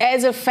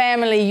 as a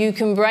family, you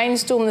can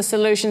brainstorm the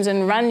solutions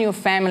and run your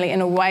family in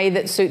a way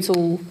that suits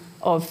all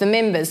of the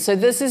members. So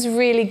this is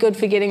really good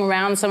for getting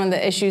around some of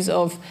the issues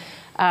of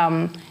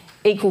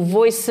equal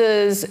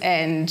voices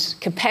and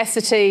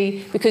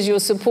capacity, because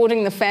you're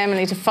supporting the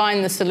family to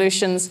find the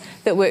solutions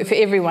that work for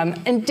everyone.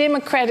 And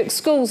democratic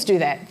schools do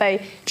that.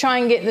 They try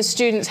and get the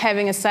students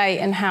having a say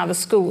in how the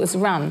school is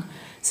run.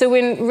 So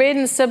when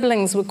Redden's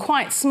siblings were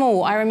quite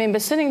small, I remember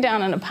sitting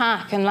down in a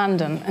park in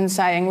London and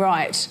saying,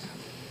 right,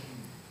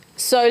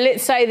 so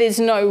let's say there's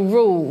no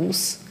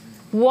rules.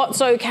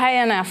 What's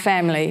okay in our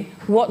family?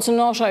 What's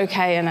not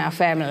okay in our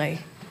family?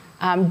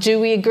 Do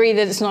we agree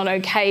that it's not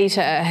okay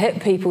to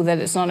hit people, that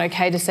it's not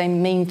okay to say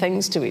mean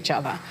things to each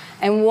other?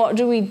 And what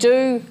do we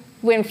do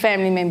when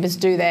family members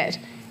do that?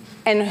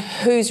 And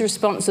whose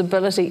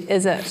responsibility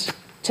is it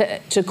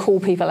to call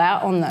people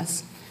out on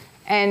this?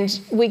 And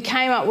we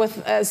came up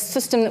with a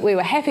system that we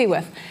were happy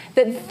with,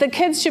 that the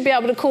kids should be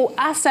able to call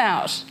us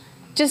out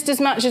just as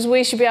much as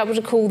we should be able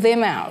to call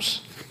them out.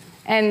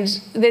 And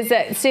there's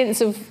that sense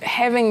of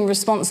having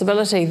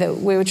responsibility that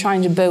we were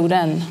trying to build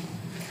in.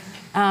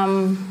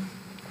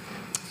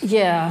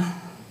 Yeah.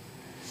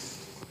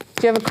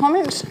 Do you have a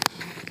comment?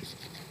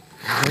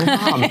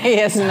 Alarm. He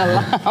has an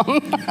alarm.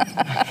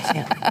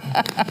 Yeah.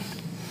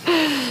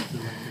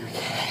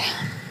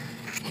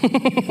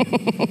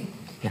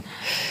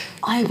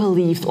 I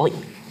believe like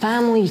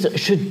families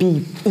should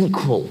be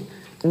equal.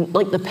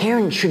 Like the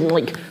parents shouldn't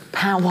like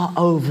power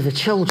over the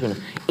children.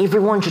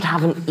 Everyone should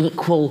have an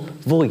equal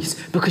voice,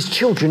 because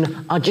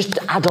children are just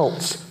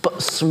adults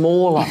but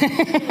smaller.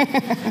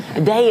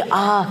 They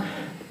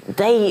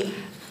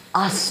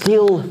are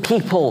still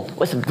people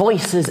with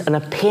voices and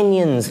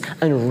opinions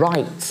and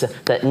rights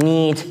that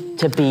need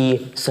to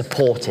be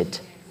supported.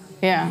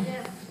 Yeah.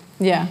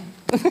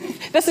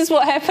 This is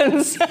what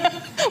happens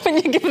when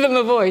you give them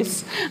a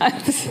voice.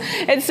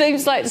 It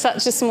seems like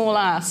such a small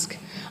ask.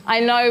 I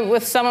know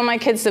with some of my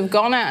kids have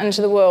gone out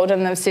into the world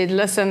and they've said,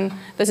 listen,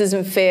 this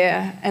isn't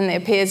fair. And their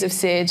peers have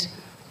said,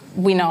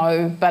 we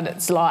know, but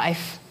it's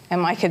life.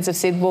 And my kids have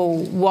said, well,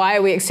 why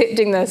are we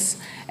accepting this?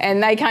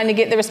 And they kind of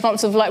get the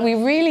response of like, we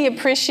really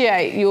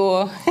appreciate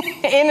your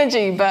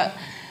energy, but,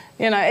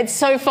 you know, it's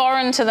so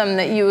foreign to them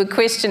that you would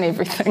question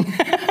everything.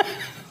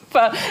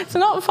 But it's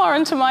not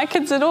foreign to my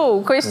kids at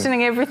all.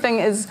 Questioning everything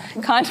has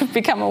kind of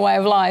become a way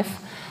of life.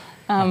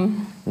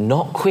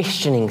 Not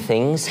questioning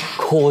things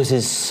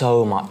causes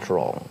so much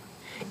wrong.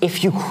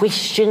 If you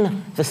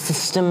question the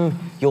system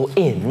you're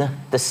in,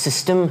 the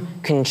system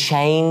can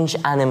change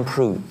and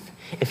improve.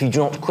 If you do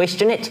not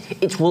question it,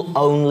 it will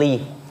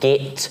only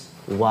get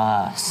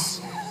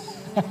worse.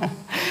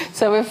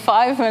 So with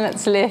 5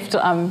 minutes left,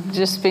 I've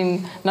just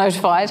been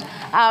notified.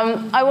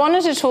 I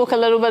wanted to talk a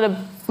little bit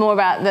more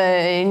about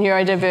the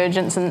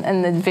neurodivergence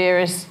and the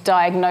various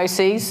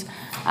diagnoses.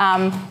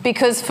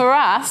 Because for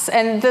us,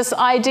 and this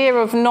idea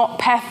of not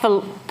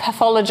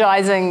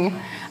pathologizing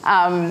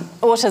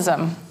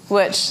autism,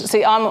 which,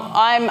 see,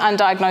 I'm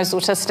undiagnosed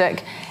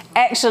autistic.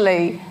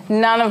 Actually,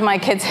 none of my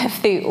kids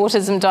have the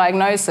autism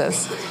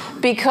diagnosis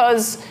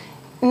because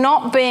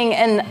not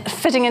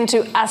fitting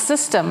into our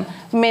system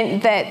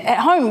meant that at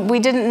home we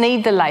didn't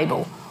need the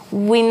label.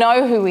 We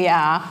know who we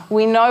are,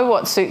 we know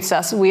what suits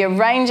us, we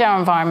arrange our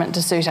environment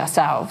to suit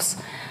ourselves.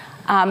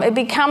 It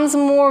becomes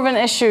more of an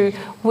issue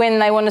when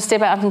they want to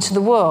step out into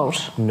the world.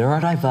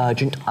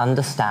 Neurodivergent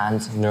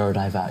understands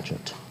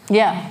neurodivergent.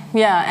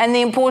 Yeah, and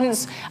the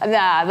importance,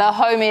 the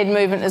home ed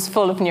movement is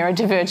full of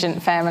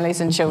neurodivergent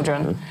families and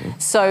children.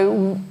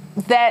 So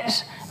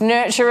that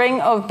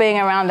nurturing of being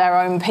around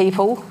our own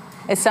people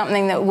is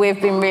something that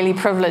we've been really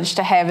privileged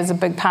to have as a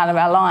big part of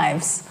our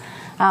lives.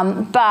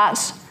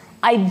 But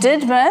I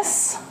did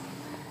miss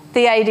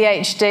the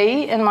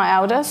ADHD in my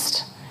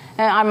eldest.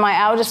 And my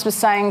eldest was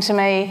saying to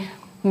me,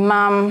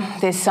 "Mum,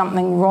 there's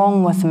something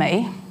wrong with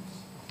me.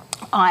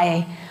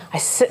 I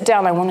sit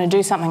down, I want to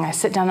do something, I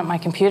sit down at my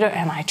computer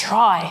and I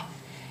try,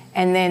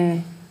 and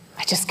then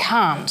I just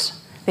can't.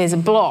 There's a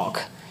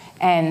block."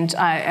 And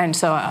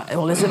so,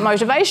 well, is it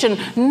motivation?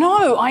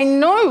 No, I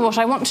know what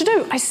I want to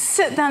do. I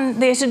sit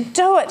down there to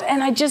do it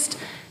and I just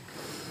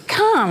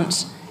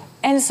can't.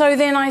 And so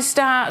then I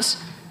start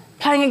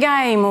playing a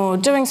game or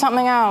doing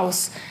something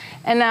else.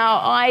 And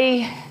now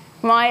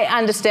my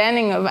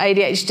understanding of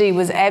ADHD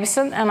was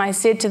absent, and I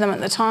said to them at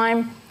the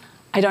time,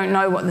 "I don't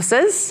know what this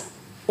is.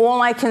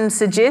 All I can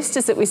suggest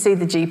is that we see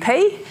the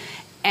GP,"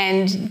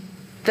 and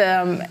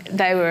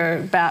they were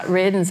about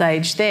Reardon's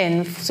age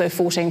then, so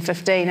 14,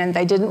 15, and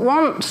they didn't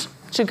want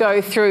to go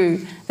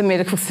through the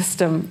medical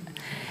system.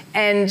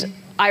 And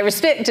I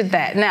respected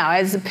that. Now,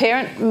 as a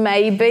parent,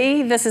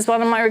 maybe this is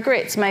one of my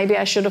regrets. Maybe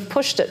I should have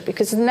pushed it,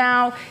 because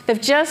now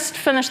they've just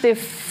finished their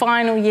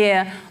final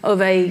year of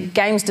a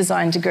games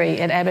design degree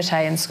at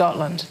Abbottay in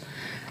Scotland.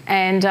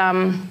 And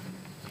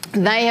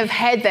they have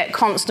had that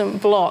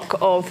constant block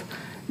of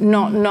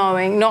not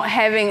knowing, not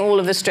having all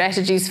of the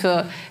strategies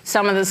for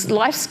some of the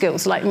life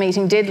skills, like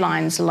meeting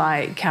deadlines,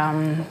 like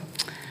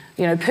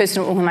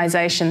personal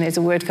organisation. There's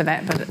a word for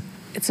that, but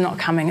it's not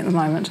coming at the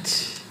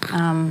moment.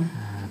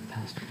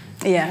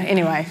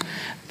 Anyway.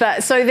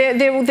 But so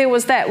there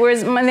was that.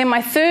 Whereas then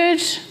my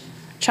third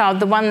child,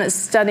 the one that's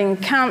studying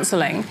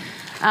counselling,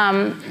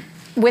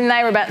 when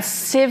they were about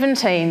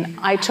 17,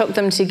 I took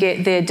them to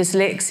get their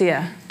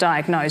dyslexia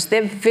diagnosed.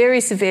 They're very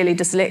severely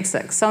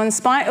dyslexic. So in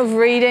spite of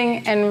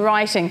reading and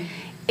writing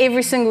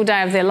every single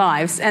day of their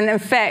lives, and in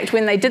fact,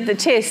 when they did the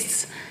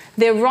tests,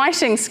 their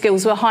writing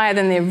skills were higher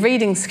than their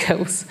reading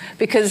skills,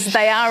 because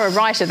they are a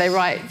writer, they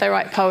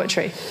write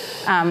poetry.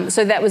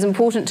 So that was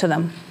important to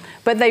them.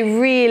 But they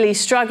really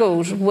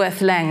struggled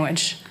with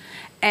language.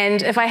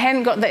 And if I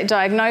hadn't got that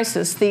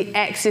diagnosis, the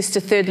access to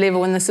third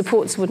level and the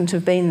supports wouldn't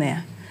have been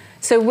there.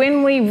 So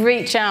when we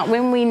reach out,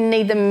 when we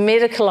need the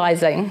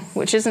medicalising,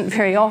 which isn't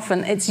very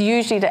often, it's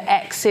usually to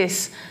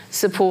access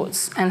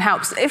supports and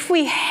helps. If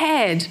we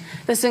had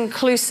this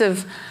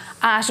inclusive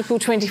Article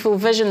 24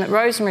 vision that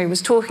Rosemary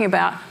was talking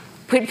about,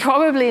 we'd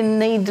probably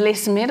need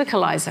less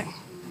medicalising.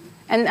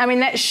 And I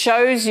mean, that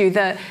shows you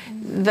the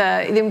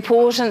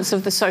importance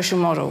of the social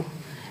model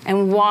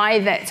and why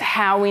that's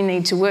how we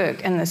need to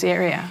work in this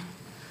area.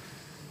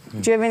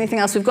 Do you have anything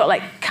else? We've got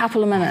like a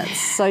couple of minutes.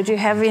 So do you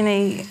have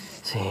any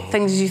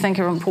things you think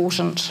are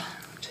important?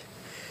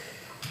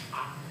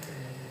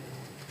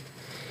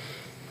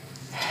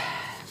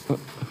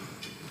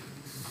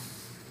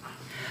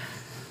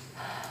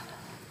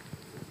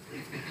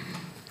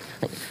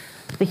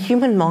 The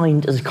human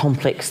mind is a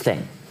complex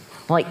thing.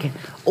 Like,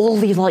 all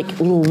these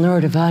little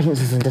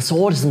neurodivergences and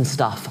disorders and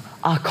stuff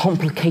are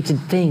complicated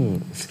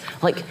things.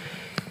 Like,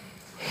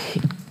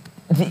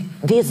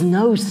 there's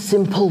no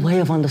simple way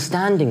of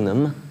understanding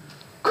them,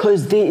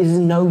 because there is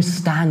no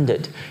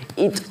standard.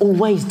 It's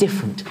always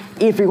different.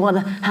 Everyone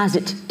has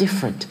it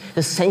different.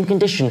 The same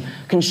condition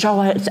can show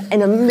out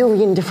in a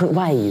million different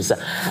ways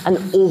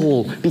and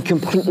all be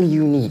completely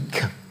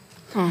unique.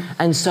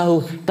 And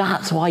so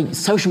that's why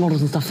social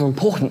models and stuff are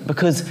important,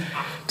 because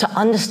to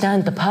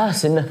understand the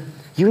person,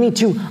 you need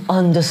to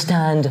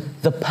understand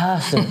the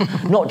person,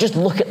 not just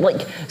look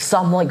at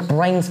some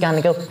brain scan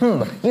and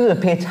go, you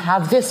appear to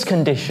have this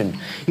condition.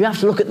 You have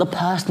to look at the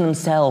person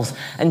themselves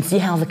and see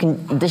how the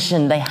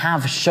condition they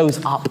have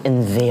shows up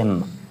in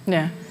them.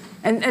 Yeah,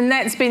 and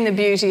that's been the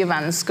beauty of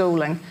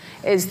unschooling,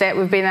 is that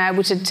we've been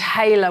able to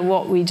tailor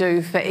what we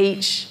do for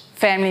each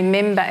family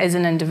member as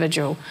an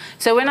individual.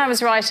 So when I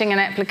was writing an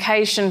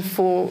application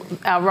for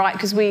our right,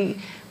 because we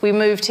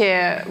moved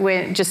here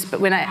when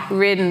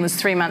Reardon was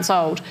 3 months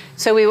old.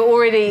 So we were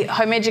already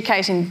home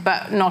educating,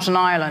 but not in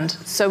Ireland.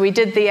 So we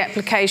did the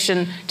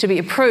application to be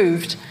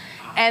approved.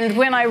 And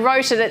when I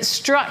wrote it, it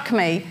struck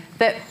me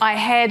that I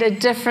had a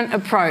different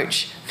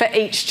approach for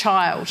each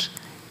child.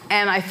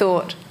 And I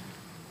thought,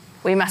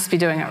 we must be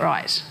doing it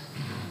right.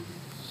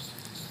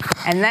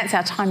 And that's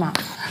our time up.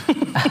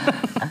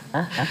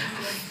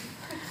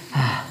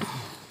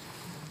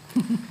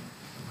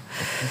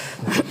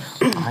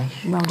 I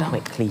should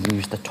quickly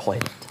use the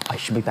toilet. I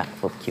should be back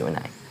for Q&A. Do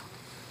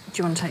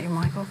you want to take your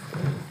mic off?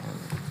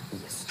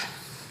 Yes.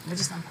 We'll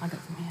just unplug it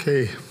from here.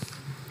 Okay.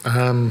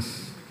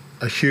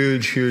 A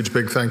huge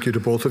big thank you to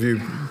both of you,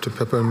 to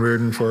Pippa and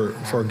Reardon,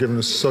 for giving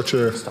us such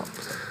a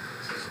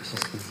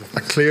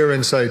clear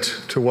insight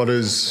to what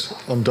is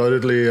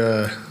undoubtedly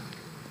a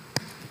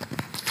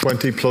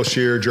 20-plus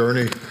year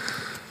journey,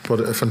 but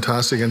a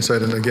fantastic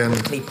insight. And again,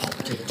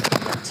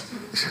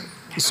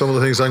 some of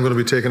the things I'm going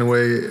to be taking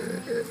away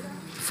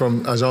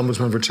from, as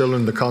Ombudsman for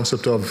Children, the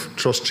concept of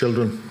trust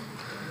children.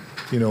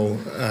 You know,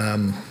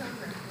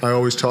 I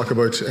always talk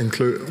about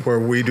where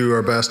we do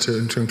our best to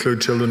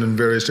include children in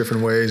various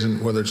different ways,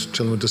 and whether it's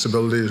children with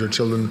disabilities or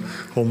children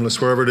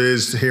homeless, wherever it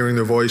is, hearing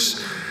their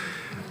voice.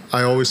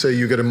 I always say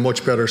you get a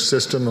much better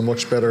system, a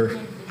much better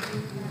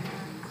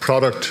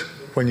product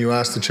when you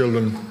ask the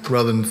children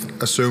rather than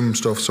assume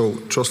stuff. So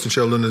trust the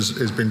children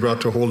is being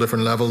brought to a whole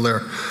different level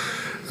there.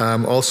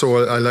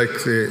 Also, I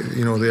like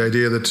the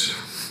idea that,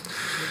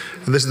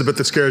 and this is the bit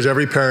that scares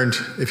every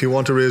parent, if you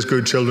want to raise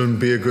good children,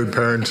 be a good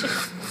parent.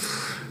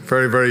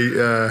 Very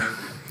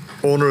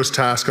onerous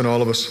task on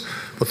all of us.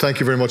 But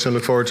thank you very much, and I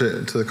look forward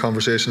to the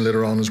conversation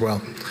later on as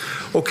well.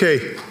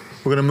 Okay,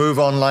 we're going to move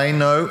online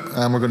now,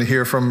 and we're going to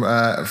hear from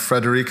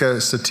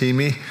Frederica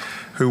Satimi,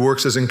 who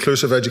works as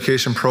Inclusive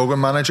Education Programme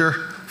Manager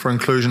for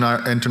Inclusion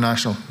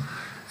International.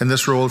 In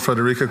this role,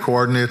 Frederica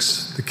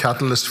coordinates the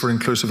Catalyst for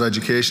Inclusive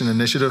Education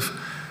initiative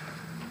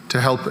to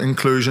help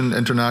Inclusion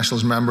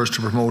International's members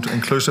to promote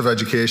inclusive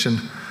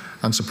education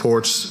and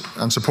supports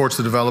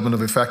the development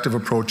of effective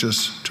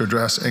approaches to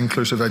address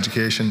inclusive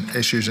education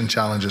issues and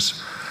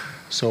challenges.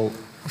 So,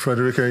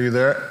 Frederica, are you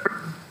there?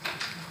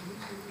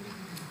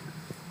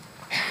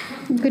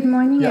 Good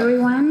morning,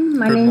 everyone.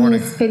 My name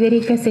is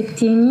Federica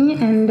Settini,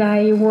 and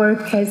I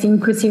work as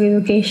Inclusive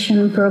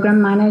Education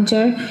Program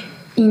Manager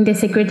in the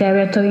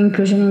Secretariat of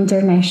Inclusion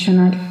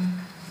International.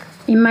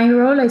 In my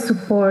role, I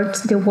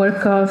support the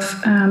work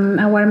of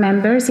our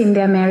members in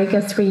the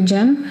Americas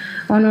region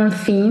on all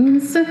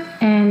themes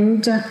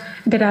and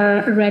that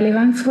are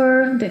relevant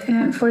for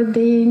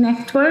the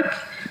network.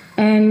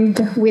 And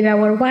with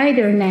our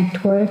wider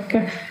network,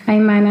 I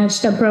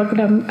managed a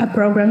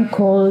program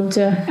called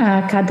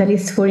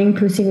Catalyst for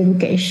Inclusive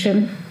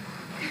Education.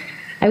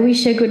 I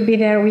wish I could be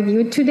there with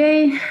you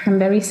today. I'm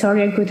very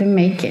sorry I couldn't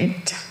make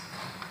it.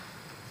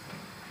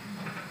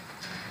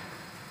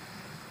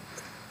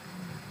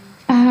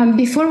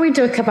 Before we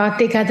talk about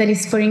the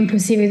Catalyst for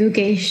Inclusive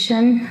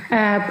Education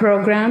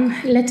program,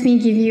 let me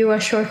give you a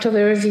short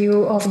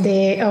overview of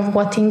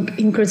what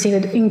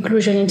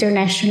Inclusion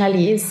International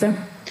is.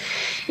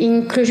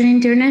 Inclusion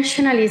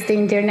International is the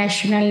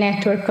international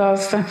network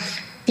of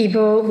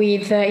people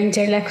with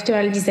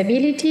intellectual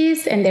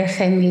disabilities and their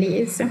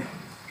families.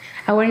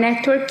 Our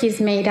network is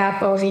made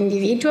up of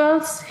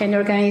individuals and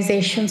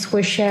organizations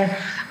who share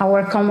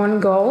our common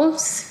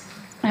goals.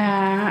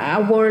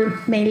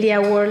 Mainly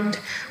a world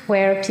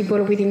where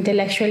people with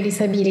intellectual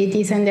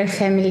disabilities and their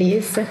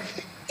families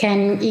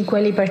can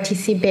equally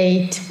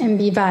participate and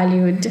be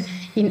valued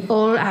in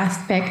all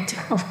aspects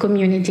of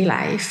community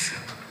life.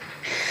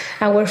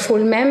 Our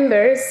full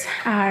members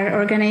are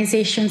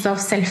organizations of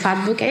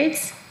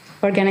self-advocates,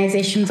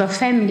 organizations of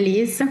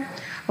families,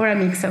 or a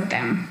mix of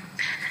them.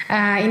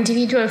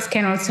 Individuals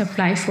can also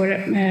apply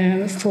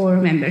for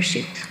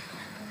membership.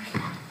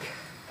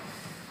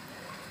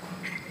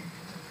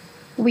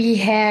 We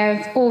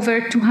have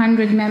over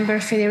 200 member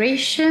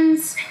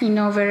federations in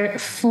over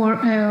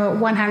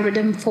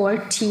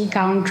 140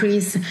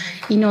 countries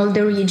in all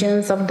the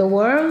regions of the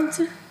world.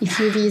 If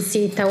you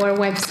visit our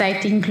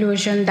website,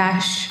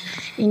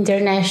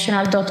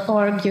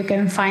 inclusion-international.org, you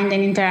can find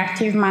an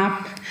interactive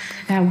map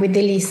with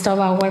the list of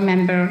our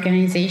member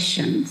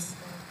organizations.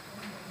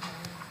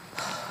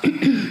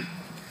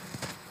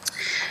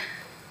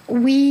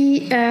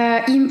 We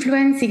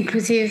influence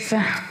inclusive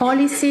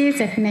policies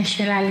at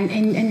national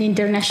and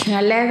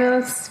international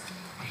levels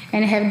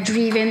and have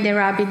driven the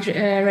rapid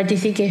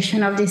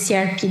ratification of the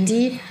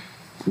CRPD,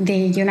 the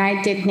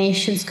United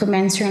Nations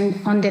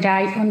Convention on the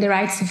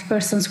Rights of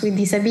Persons with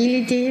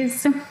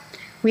Disabilities,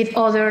 with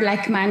other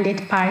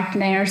like-minded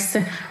partners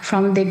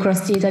from the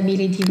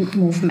cross-disability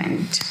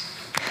movement.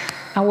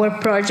 Our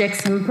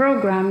projects and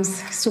programs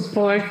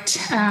support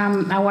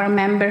our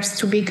members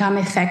to become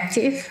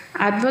effective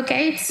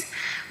advocates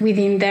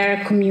within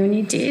their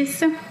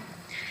communities.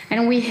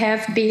 And we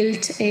have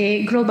built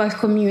a global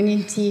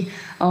community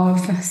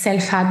of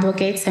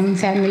self-advocates and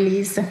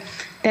families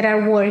that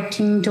are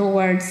working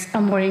towards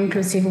a more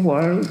inclusive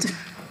world.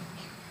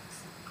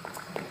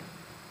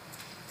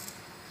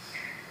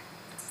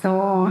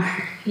 So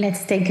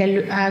let's take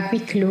a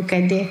quick look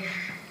at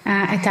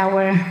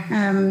our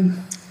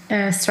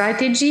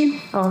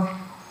strategy of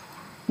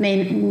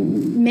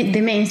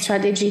the main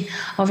strategy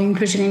of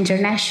Inclusion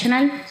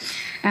International.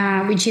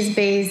 which is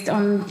based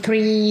on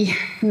 3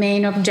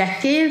 main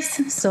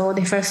objectives. So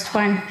the first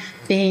one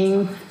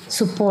being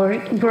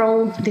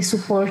grow the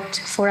support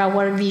for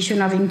our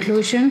vision of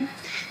inclusion.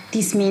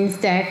 This means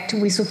that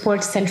we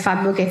support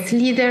self-advocates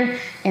leaders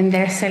and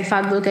their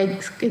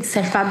self-advocates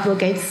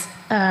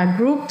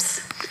groups,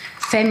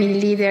 family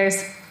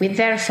leaders with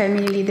their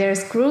family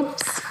leaders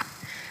groups,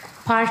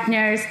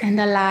 partners and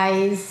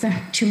allies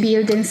to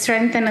build and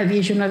strengthen a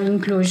vision of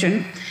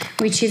inclusion,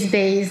 which is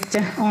based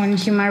on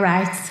human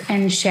rights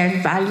and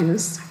shared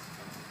values.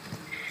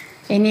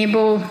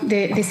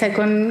 The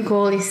second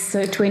goal is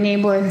to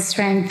enable and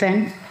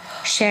strengthen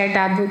shared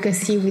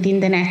advocacy within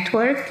the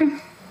network.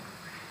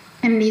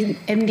 And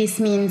this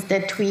means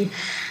that we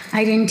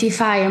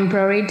identify and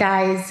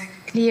prioritize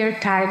clear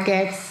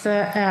targets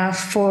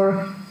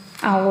for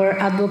our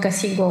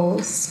advocacy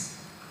goals.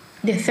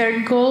 The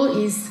third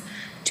goal is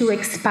to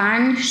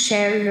expand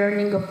shared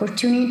learning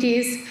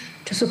opportunities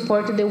to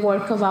support the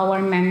work of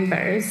our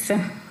members.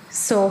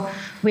 So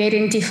we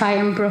identify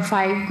and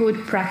profile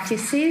good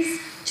practices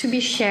to be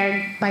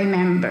shared by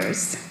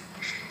members.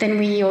 Then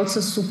we also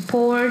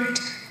support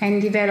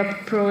and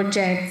develop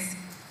projects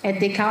at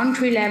the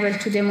country level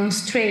to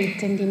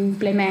demonstrate and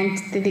implement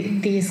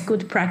these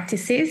good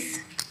practices,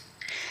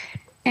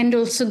 and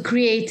also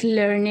create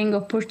learning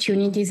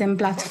opportunities and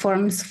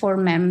platforms for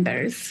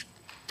members.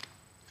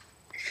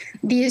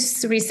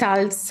 This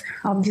results,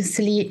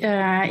 obviously,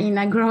 in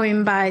a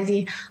growing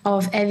body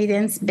of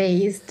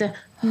evidence-based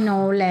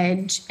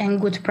knowledge and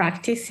good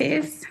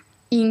practices,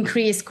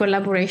 increased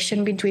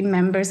collaboration between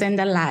members and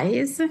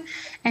allies,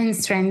 and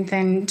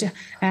strengthened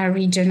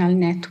regional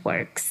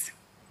networks.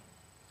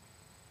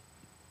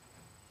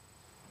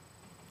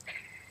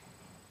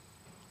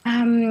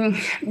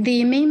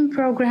 The main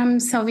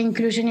programs of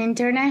Inclusion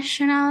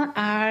International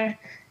are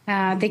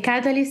the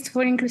Catalyst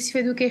for Inclusive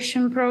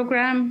Education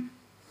program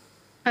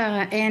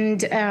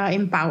and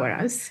Empower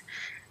Us.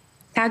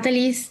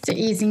 Catalyst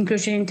is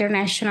Inclusion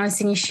International's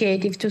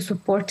initiative to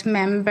support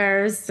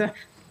members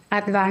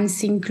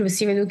advance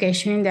inclusive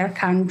education in their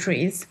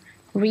countries,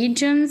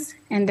 regions,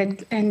 and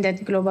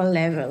at global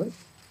level.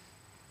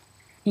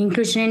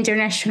 Inclusion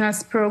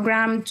International's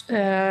program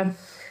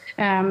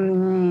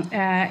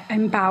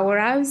Empower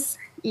Us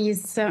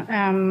is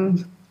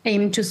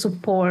aimed to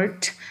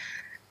support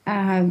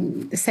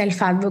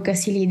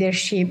self-advocacy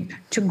leadership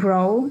to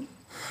grow.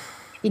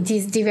 It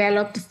is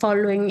developed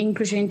following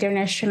Inclusion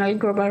International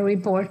Global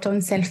Report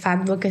on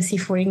Self-Advocacy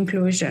for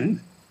Inclusion.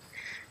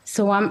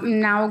 So I'm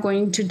now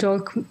going to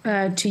talk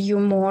to you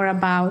more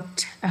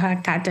about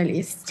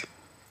Catalyst.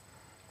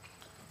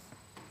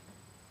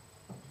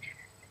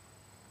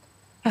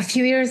 A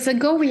few years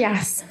ago, we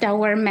asked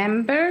our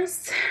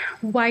members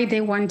why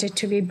they wanted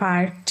to be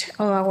part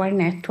of our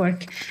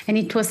network, and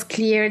it was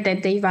clear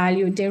that they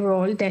valued the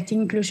role that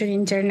Inclusion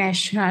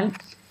International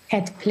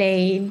had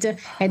played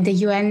at the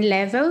UN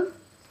level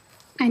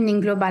and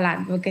in global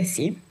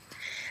advocacy.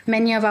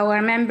 Many of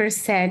our members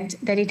said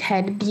that it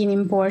had been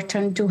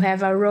important to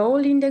have a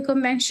role in the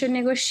convention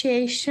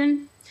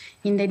negotiation,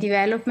 in the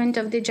development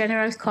of the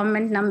General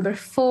Comment number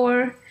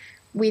 4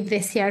 with the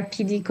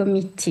CRPD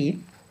committee.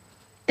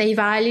 They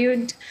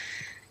valued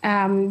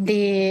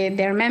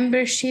their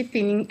membership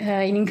in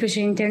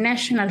Inclusion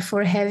International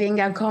for having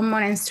a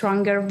common and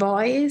stronger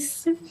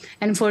voice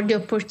and for the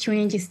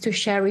opportunities to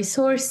share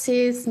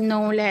resources,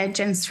 knowledge,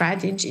 and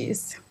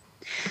strategies.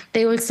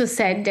 They also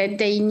said that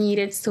they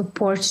needed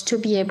support to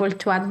be able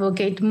to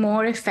advocate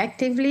more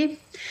effectively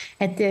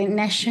at the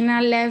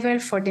national level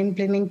for the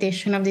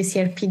implementation of the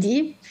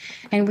CRPD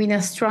and with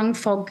a strong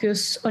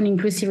focus on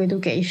inclusive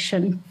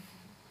education.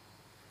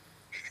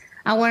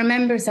 Our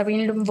members are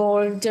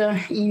involved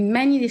in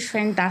many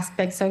different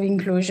aspects of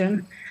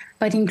inclusion,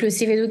 but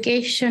inclusive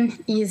education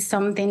is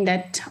something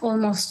that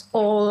almost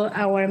all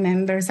our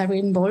members are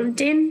involved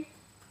in.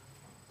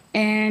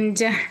 And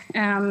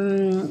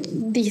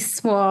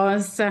this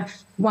was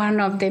one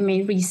of the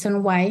main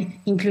reasons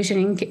why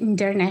Inclusion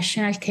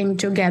International came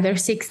together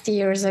 60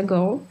 years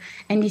ago,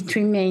 and it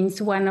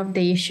remains one of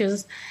the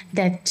issues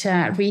that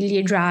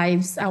really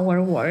drives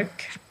our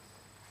work.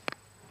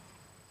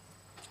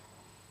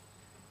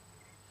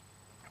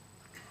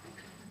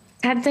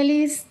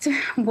 Catalyst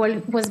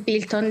was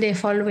built on the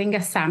following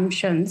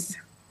assumptions.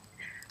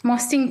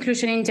 Most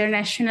Inclusion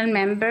International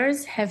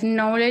members have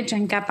knowledge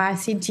and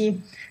capacity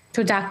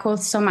to tackle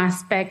some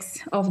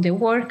aspects of the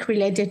work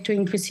related to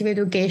inclusive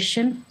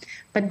education,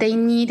 but they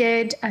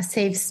needed a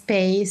safe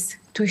space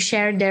to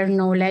share their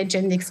knowledge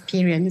and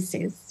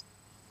experiences.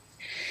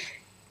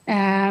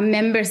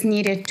 Members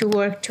needed to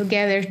work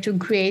together to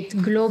create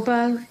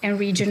global and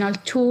regional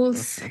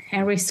tools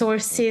and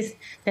resources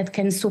that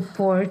can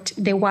support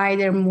the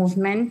wider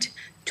movement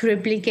to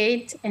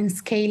replicate and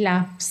scale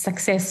up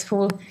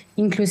successful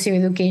inclusive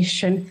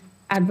education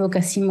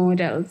advocacy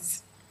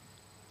models.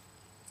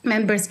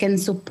 Members can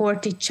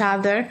support each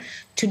other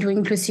to do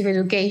inclusive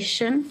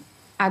education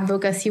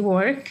advocacy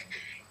work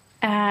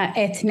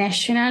at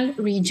national,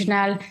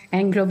 regional,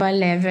 and global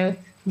level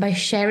by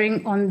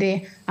sharing on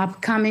the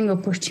upcoming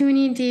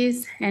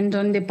opportunities and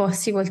on the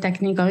possible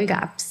technical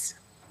gaps.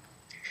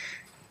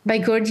 By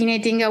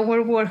coordinating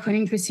our work on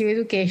inclusive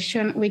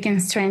education, we can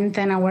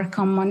strengthen our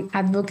common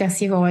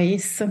advocacy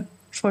voice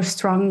for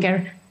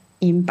stronger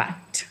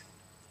impact.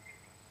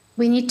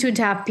 We need to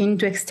tap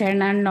into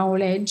external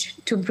knowledge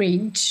to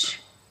bridge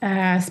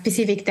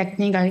specific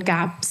technical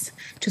gaps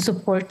to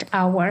support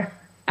our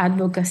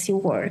advocacy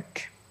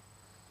work.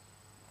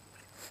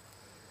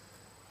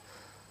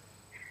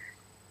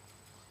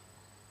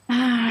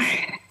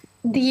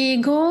 The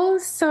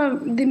goals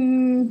of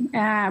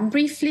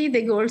briefly,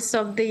 the goals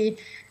of the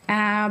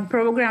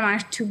program are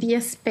to be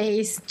a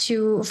space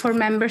for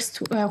members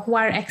who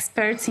are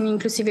experts in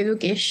inclusive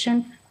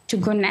education to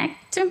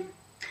connect,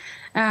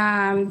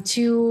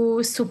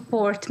 to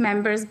support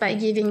members by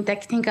giving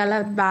technical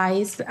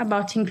advice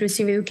about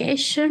inclusive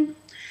education,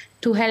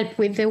 to help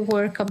with the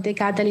work of the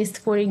Catalyst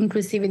for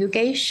Inclusive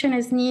Education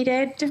as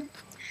needed.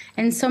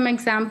 And some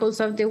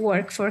examples of the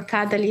work for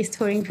Catalyst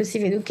for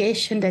Inclusive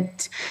Education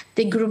that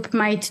the group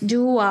might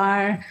do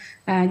are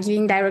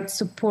giving direct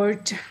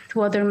support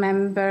to other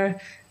members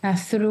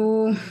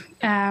through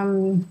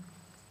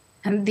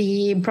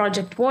the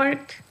project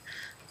work,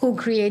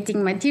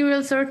 co-creating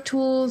materials or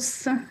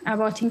tools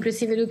about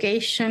inclusive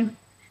education,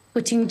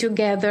 putting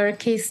together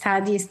case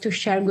studies to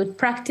share good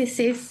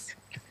practices,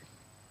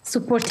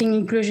 supporting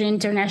Inclusion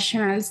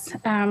International's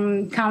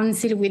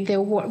council with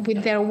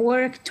their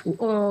work to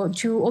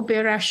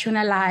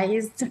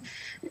operationalize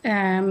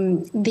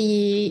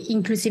the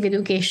inclusive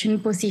education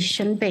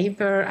position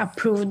paper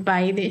approved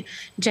by the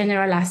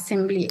General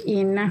Assembly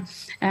in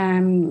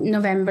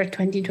November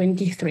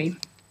 2023.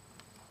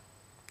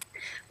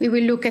 We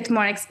will look at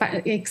more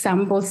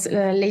examples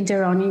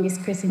later on in this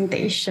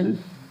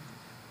presentation.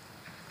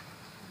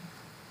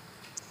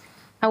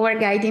 Our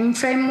guiding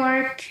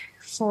framework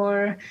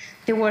for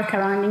the work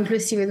around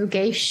inclusive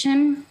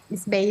education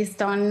is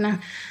based on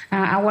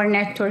our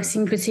network's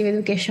inclusive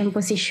education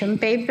position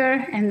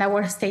paper and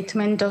our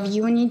statement of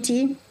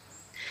unity,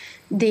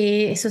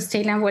 the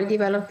Sustainable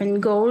Development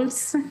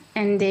Goals,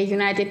 and the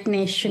United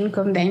Nations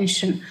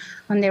Convention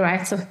on the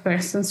Rights of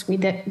Persons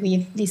with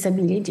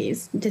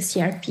Disabilities, the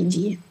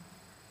CRPD.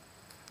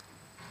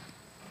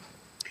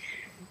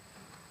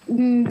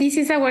 This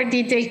is our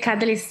detailed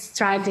Catalyst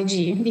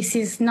strategy. This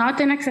is not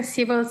an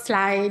accessible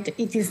slide.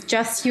 It is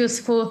just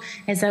useful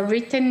as a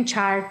written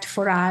chart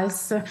for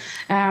us.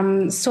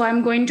 So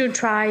I'm going to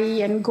try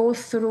and go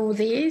through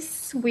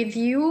this with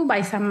you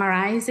by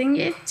summarizing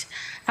it.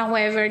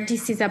 However,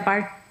 this is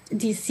part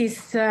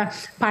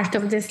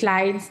of the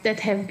slides that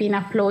have been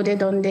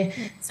uploaded on the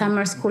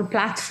summer school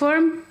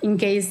platform in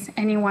case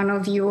any one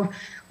of you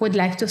would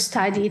like to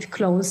study it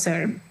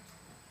closer.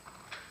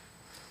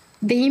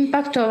 The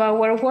impact of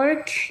our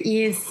work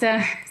is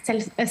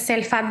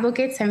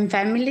self-advocates and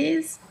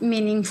families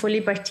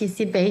meaningfully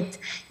participate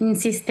in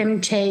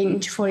system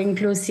change for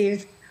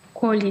inclusive,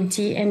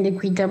 quality, and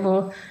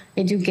equitable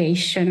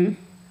education.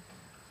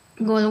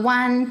 Goal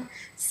 1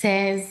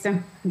 says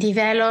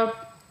develop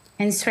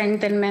and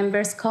strengthen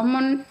members'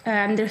 common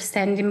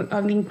understanding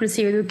of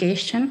inclusive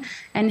education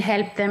and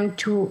help them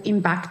to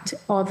impact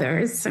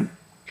others.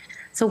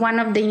 So one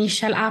of the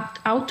initial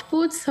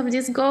outputs of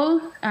this goal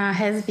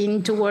has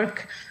been to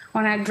work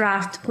on a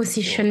draft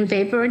position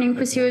paper on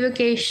inclusive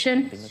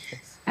education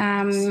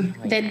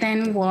that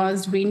then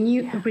was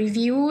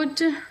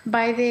reviewed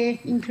by the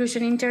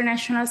Inclusion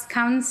International's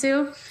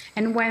Council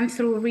and went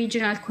through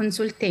regional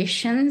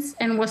consultations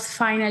and was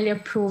finally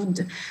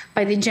approved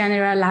by the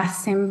General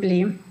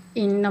Assembly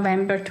in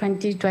November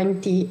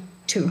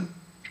 2022.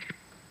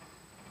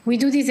 We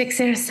do this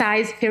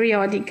exercise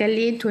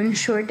periodically to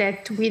ensure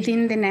that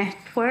within the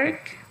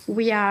network,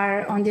 we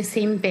are on the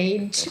same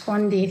page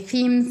on the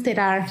themes that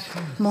are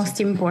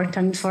most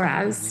important for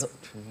us.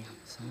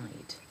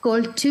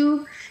 Goal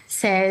 2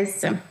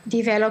 says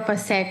develop a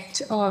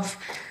set of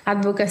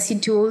advocacy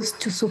tools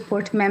to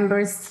support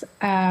members'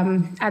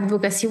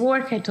 advocacy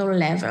work at all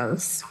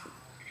levels.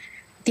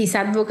 These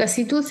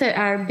advocacy tools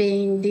are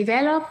being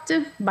developed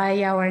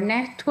by our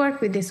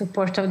network with the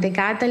support of the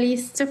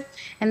Catalyst,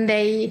 and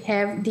they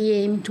have the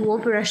aim to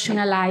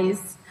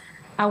operationalize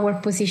our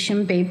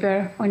position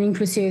paper on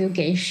inclusive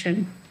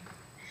education.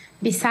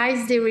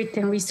 Besides the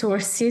written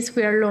resources,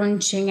 we are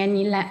launching an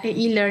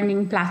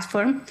e-learning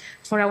platform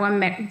for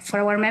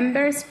our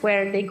members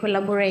where they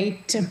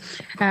collaborate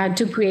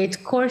to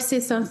create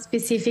courses on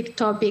specific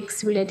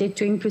topics related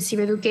to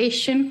inclusive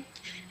education,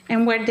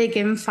 and where they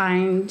can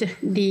find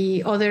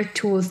the other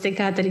tools the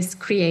Catalyst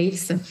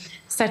creates,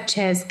 such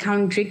as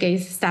country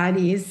case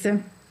studies,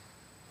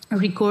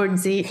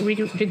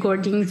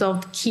 recordings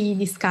of key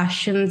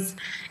discussions,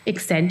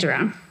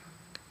 etc.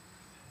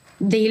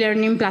 The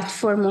learning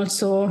platform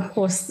also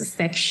hosts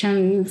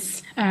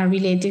sections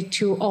related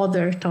to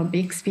other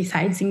topics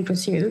besides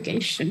inclusive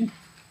education.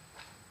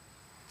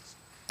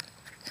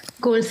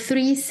 Goal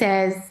 3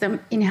 says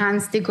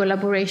enhance the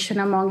collaboration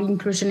among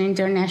Inclusion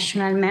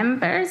International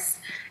members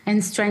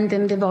and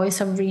strengthen the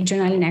voice of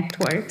regional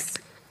networks.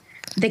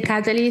 The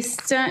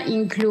catalyst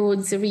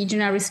includes a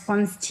regional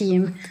response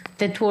team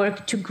that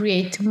work to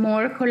create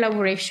more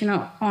collaboration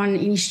on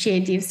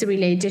initiatives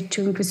related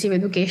to inclusive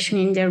education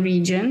in their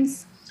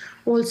regions,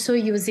 also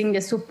using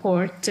the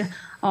support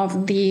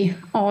of the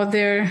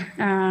other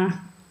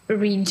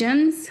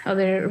regions,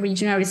 other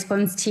regional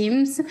response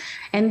teams,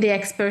 and the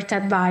expert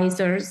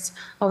advisors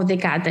of the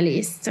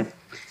catalyst.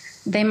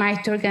 They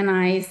might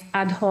organize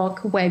ad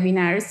hoc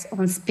webinars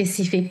on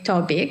specific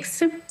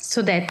topics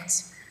so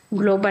that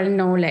global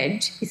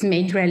knowledge is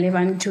made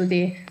relevant to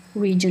the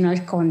regional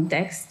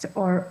context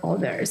or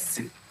others.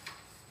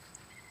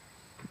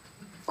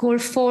 Goal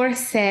 4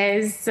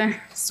 says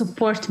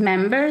support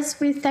members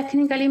with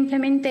technical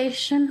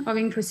implementation of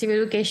inclusive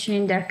education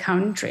in their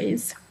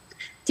countries.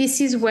 This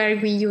is where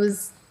we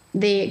use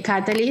the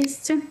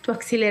catalyst to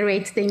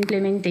accelerate the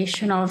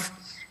implementation of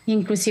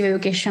inclusive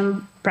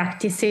education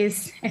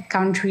practices at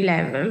country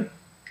level.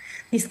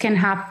 This can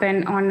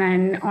happen on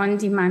an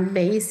on-demand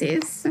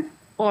basis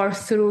or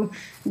through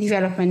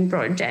development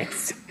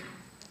projects.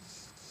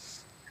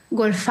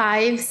 Goal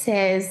 5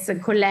 says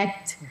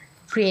collect,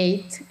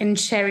 create, and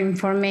share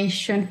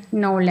information,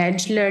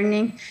 knowledge,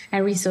 learning,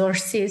 and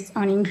resources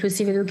on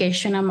inclusive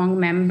education among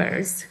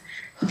members.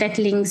 That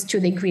links to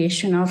the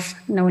creation of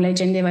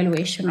knowledge and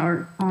evaluation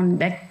or on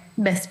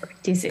best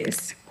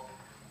practices.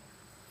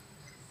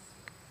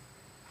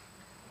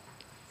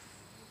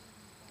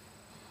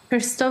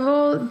 First of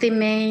all,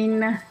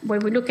 when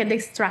we look at the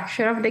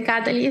structure of the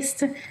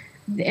catalyst,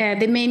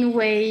 the main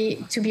way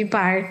to be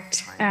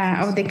part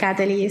of the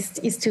catalyst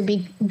is to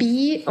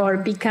be or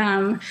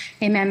become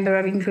a member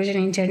of Inclusion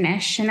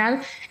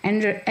International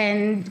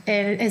and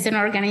as an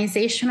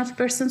organization of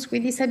persons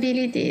with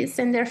disabilities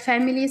and their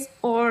families,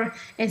 or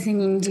as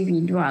an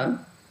individual.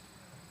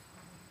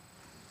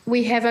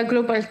 We have a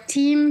global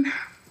team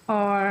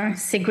or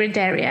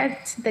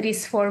secretariat that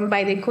is formed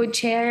by the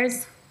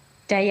co-chairs,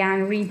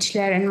 Diane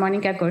Richler and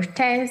Monica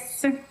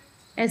Cortez,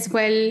 as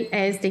well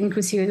as the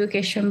Inclusive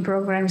Education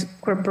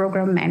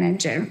Program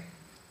Manager.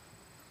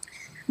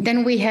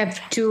 Then we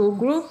have 2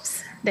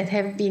 groups that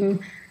have been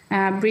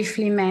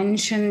briefly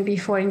mentioned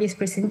before in this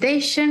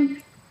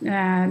presentation,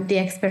 the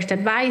expert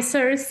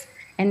advisors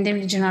and the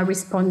regional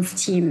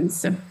response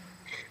teams.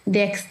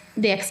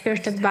 The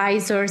expert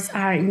advisors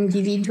are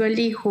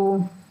individually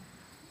who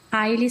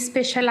highly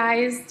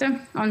specialized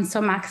on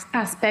some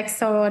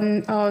aspects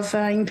of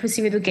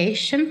inclusive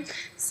education,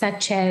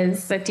 such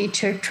as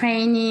teacher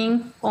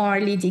training or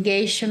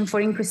litigation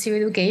for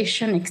inclusive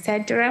education,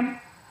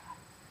 etc.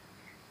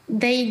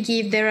 They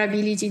give their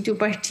ability to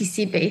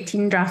participate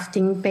in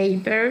drafting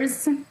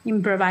papers,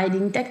 in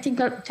providing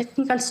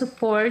technical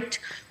support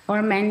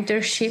or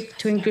mentorship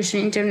to Inclusion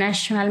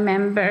International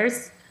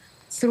members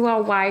through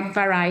a wide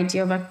variety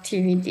of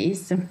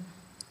activities.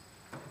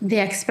 The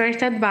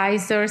expert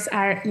advisors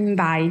are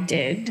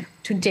invited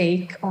to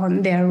take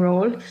on their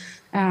role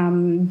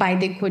by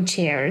the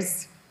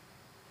co-chairs.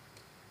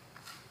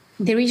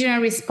 The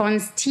regional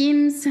response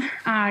teams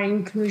are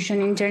Inclusion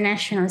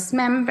International's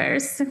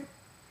members.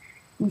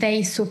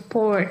 They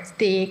support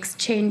the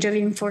exchange of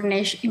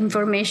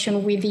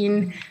information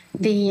within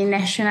the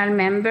national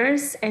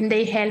members, and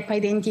they help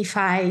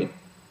identify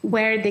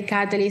where the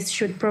catalyst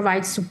should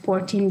provide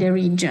support in the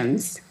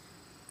regions.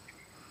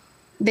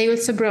 They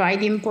also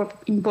provide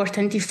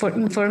important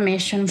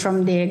information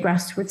from the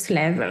grassroots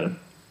level.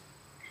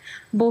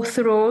 Both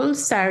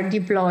roles are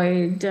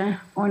deployed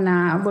on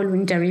a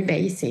voluntary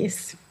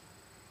basis.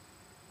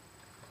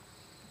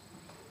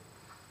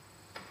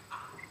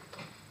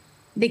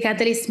 The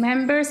Catalyst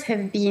members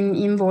have been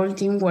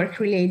involved in work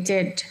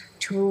related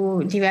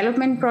to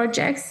development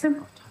projects,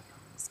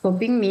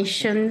 scoping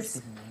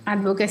missions,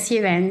 advocacy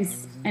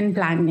events, and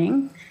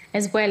planning,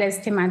 as well as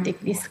thematic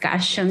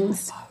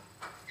discussions.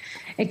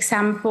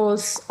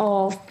 Examples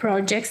of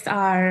projects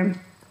are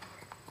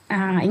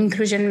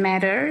Inclusion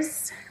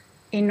Matters,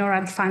 a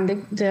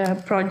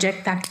NORAD-funded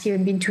project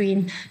active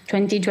between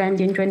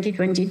 2020 and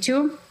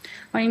 2022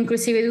 on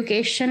inclusive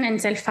education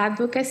and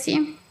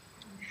self-advocacy.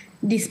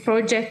 This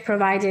project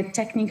provided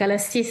technical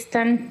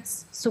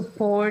assistance,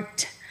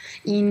 support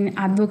in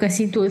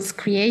advocacy tools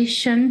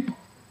creation,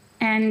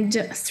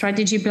 and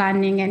strategy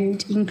planning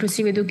and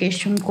inclusive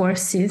education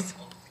courses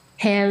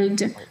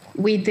held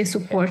with the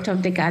support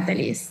of the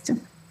Catalyst.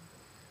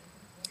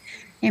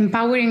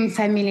 Empowering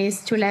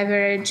families to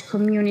leverage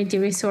community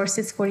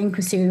resources for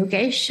inclusive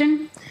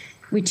education,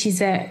 which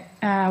is a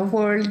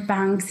World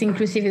Bank's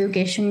Inclusive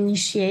Education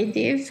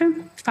Initiative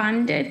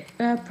funded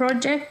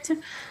project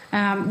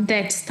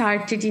that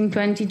started in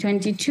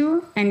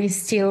 2022 and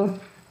is still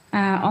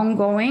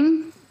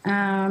ongoing.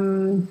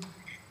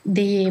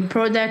 The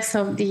products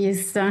of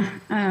this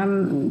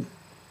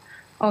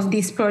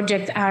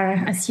project are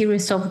a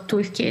series of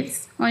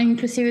toolkits on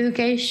inclusive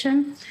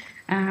education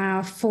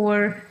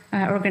for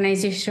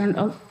organizations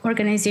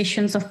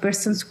of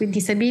persons with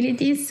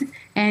disabilities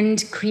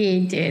and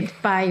created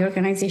by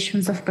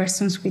organizations of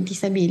persons with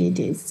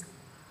disabilities.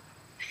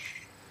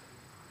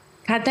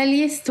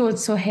 Catalyst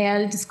also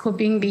held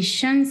scoping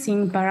missions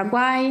in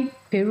Paraguay,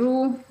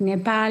 Peru,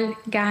 Nepal,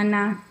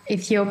 Ghana,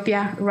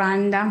 Ethiopia,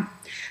 Rwanda,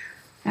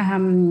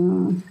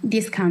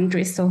 these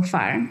countries so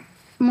far.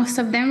 Most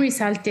of them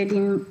resulted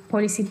in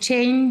policy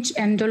change,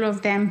 and all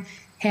of them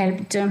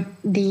helped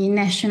the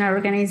national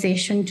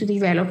organization to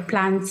develop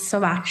plans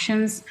of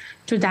actions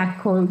to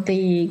tackle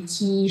the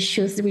key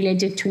issues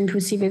related to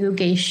inclusive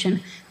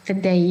education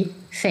that they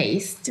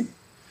faced.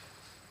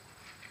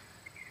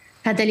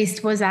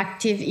 Catalyst was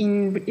active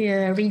in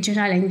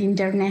regional and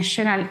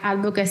international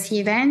advocacy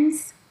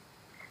events.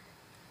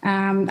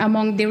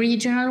 Among the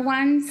regional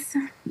ones,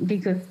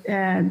 because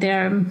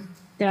there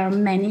are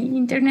many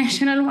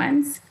international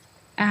ones,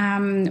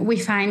 we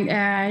find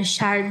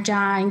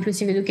Sharjah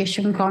Inclusive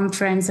Education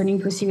Conference on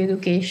Inclusive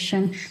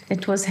Education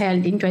that was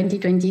held in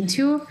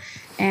 2022,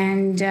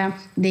 and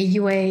the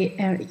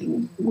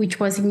UAE, which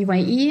was in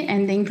UAE,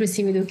 and the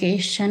Inclusive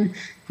Education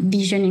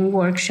Visioning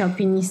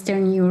Workshop in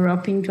Eastern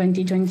Europe in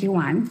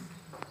 2021.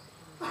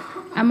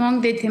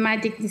 Among the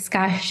thematic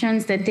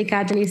discussions that the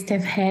Catalysts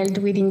have held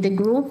within the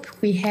group,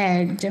 we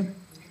had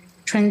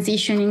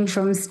transitioning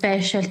from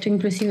special to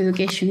inclusive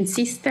education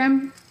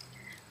system,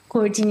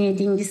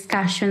 coordinating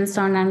discussions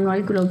on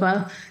annual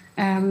global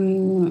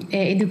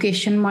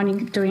education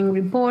monitoring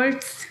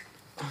reports,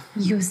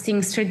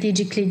 using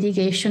strategic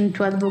litigation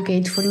to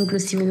advocate for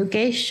inclusive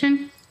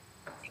education,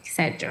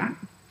 etc.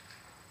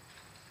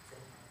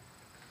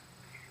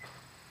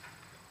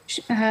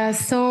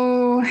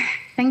 So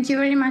thank you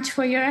very much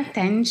for your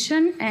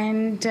attention,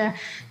 and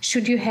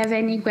should you have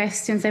any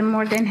questions, I'm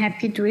more than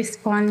happy to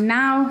respond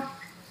now.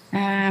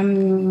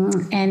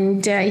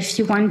 And if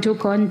you want to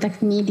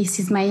contact me, this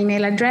is my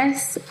email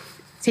address,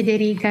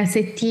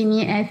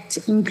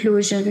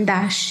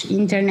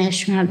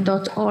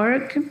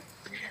 federicasettini@inclusion-international.org.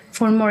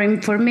 For more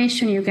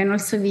information, you can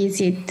also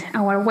visit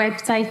our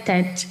website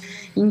at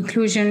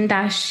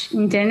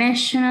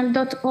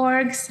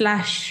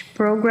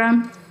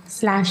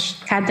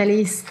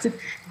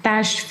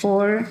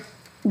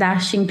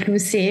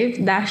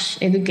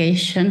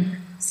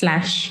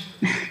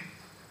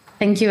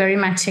Thank you very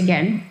much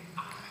again.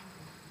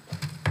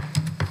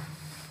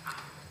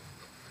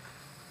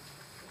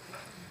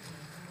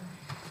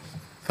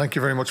 Thank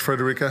you very much,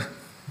 Federica.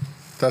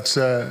 That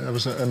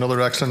was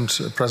another excellent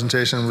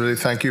presentation. Really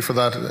thank you for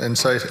that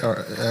insight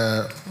or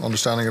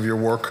understanding of your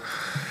work.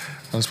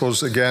 And I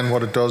suppose, again,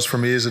 what it does for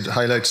me is it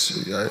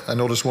highlights, I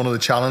noticed one of the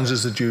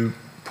challenges that you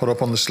put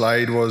up on the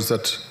slide was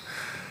that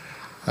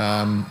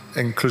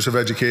inclusive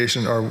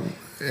education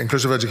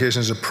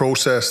is a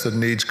process that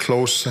needs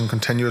close and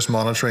continuous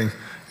monitoring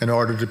in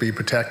order to be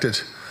protected.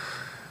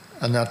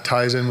 And that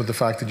ties in with the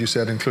fact that you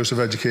said inclusive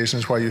education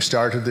is why you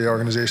started the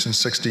organisation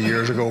 60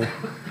 years ago.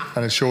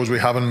 And it shows we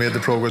haven't made the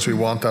progress we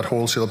want, that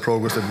wholesale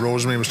progress that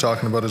Rosemary was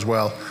talking about as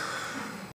well.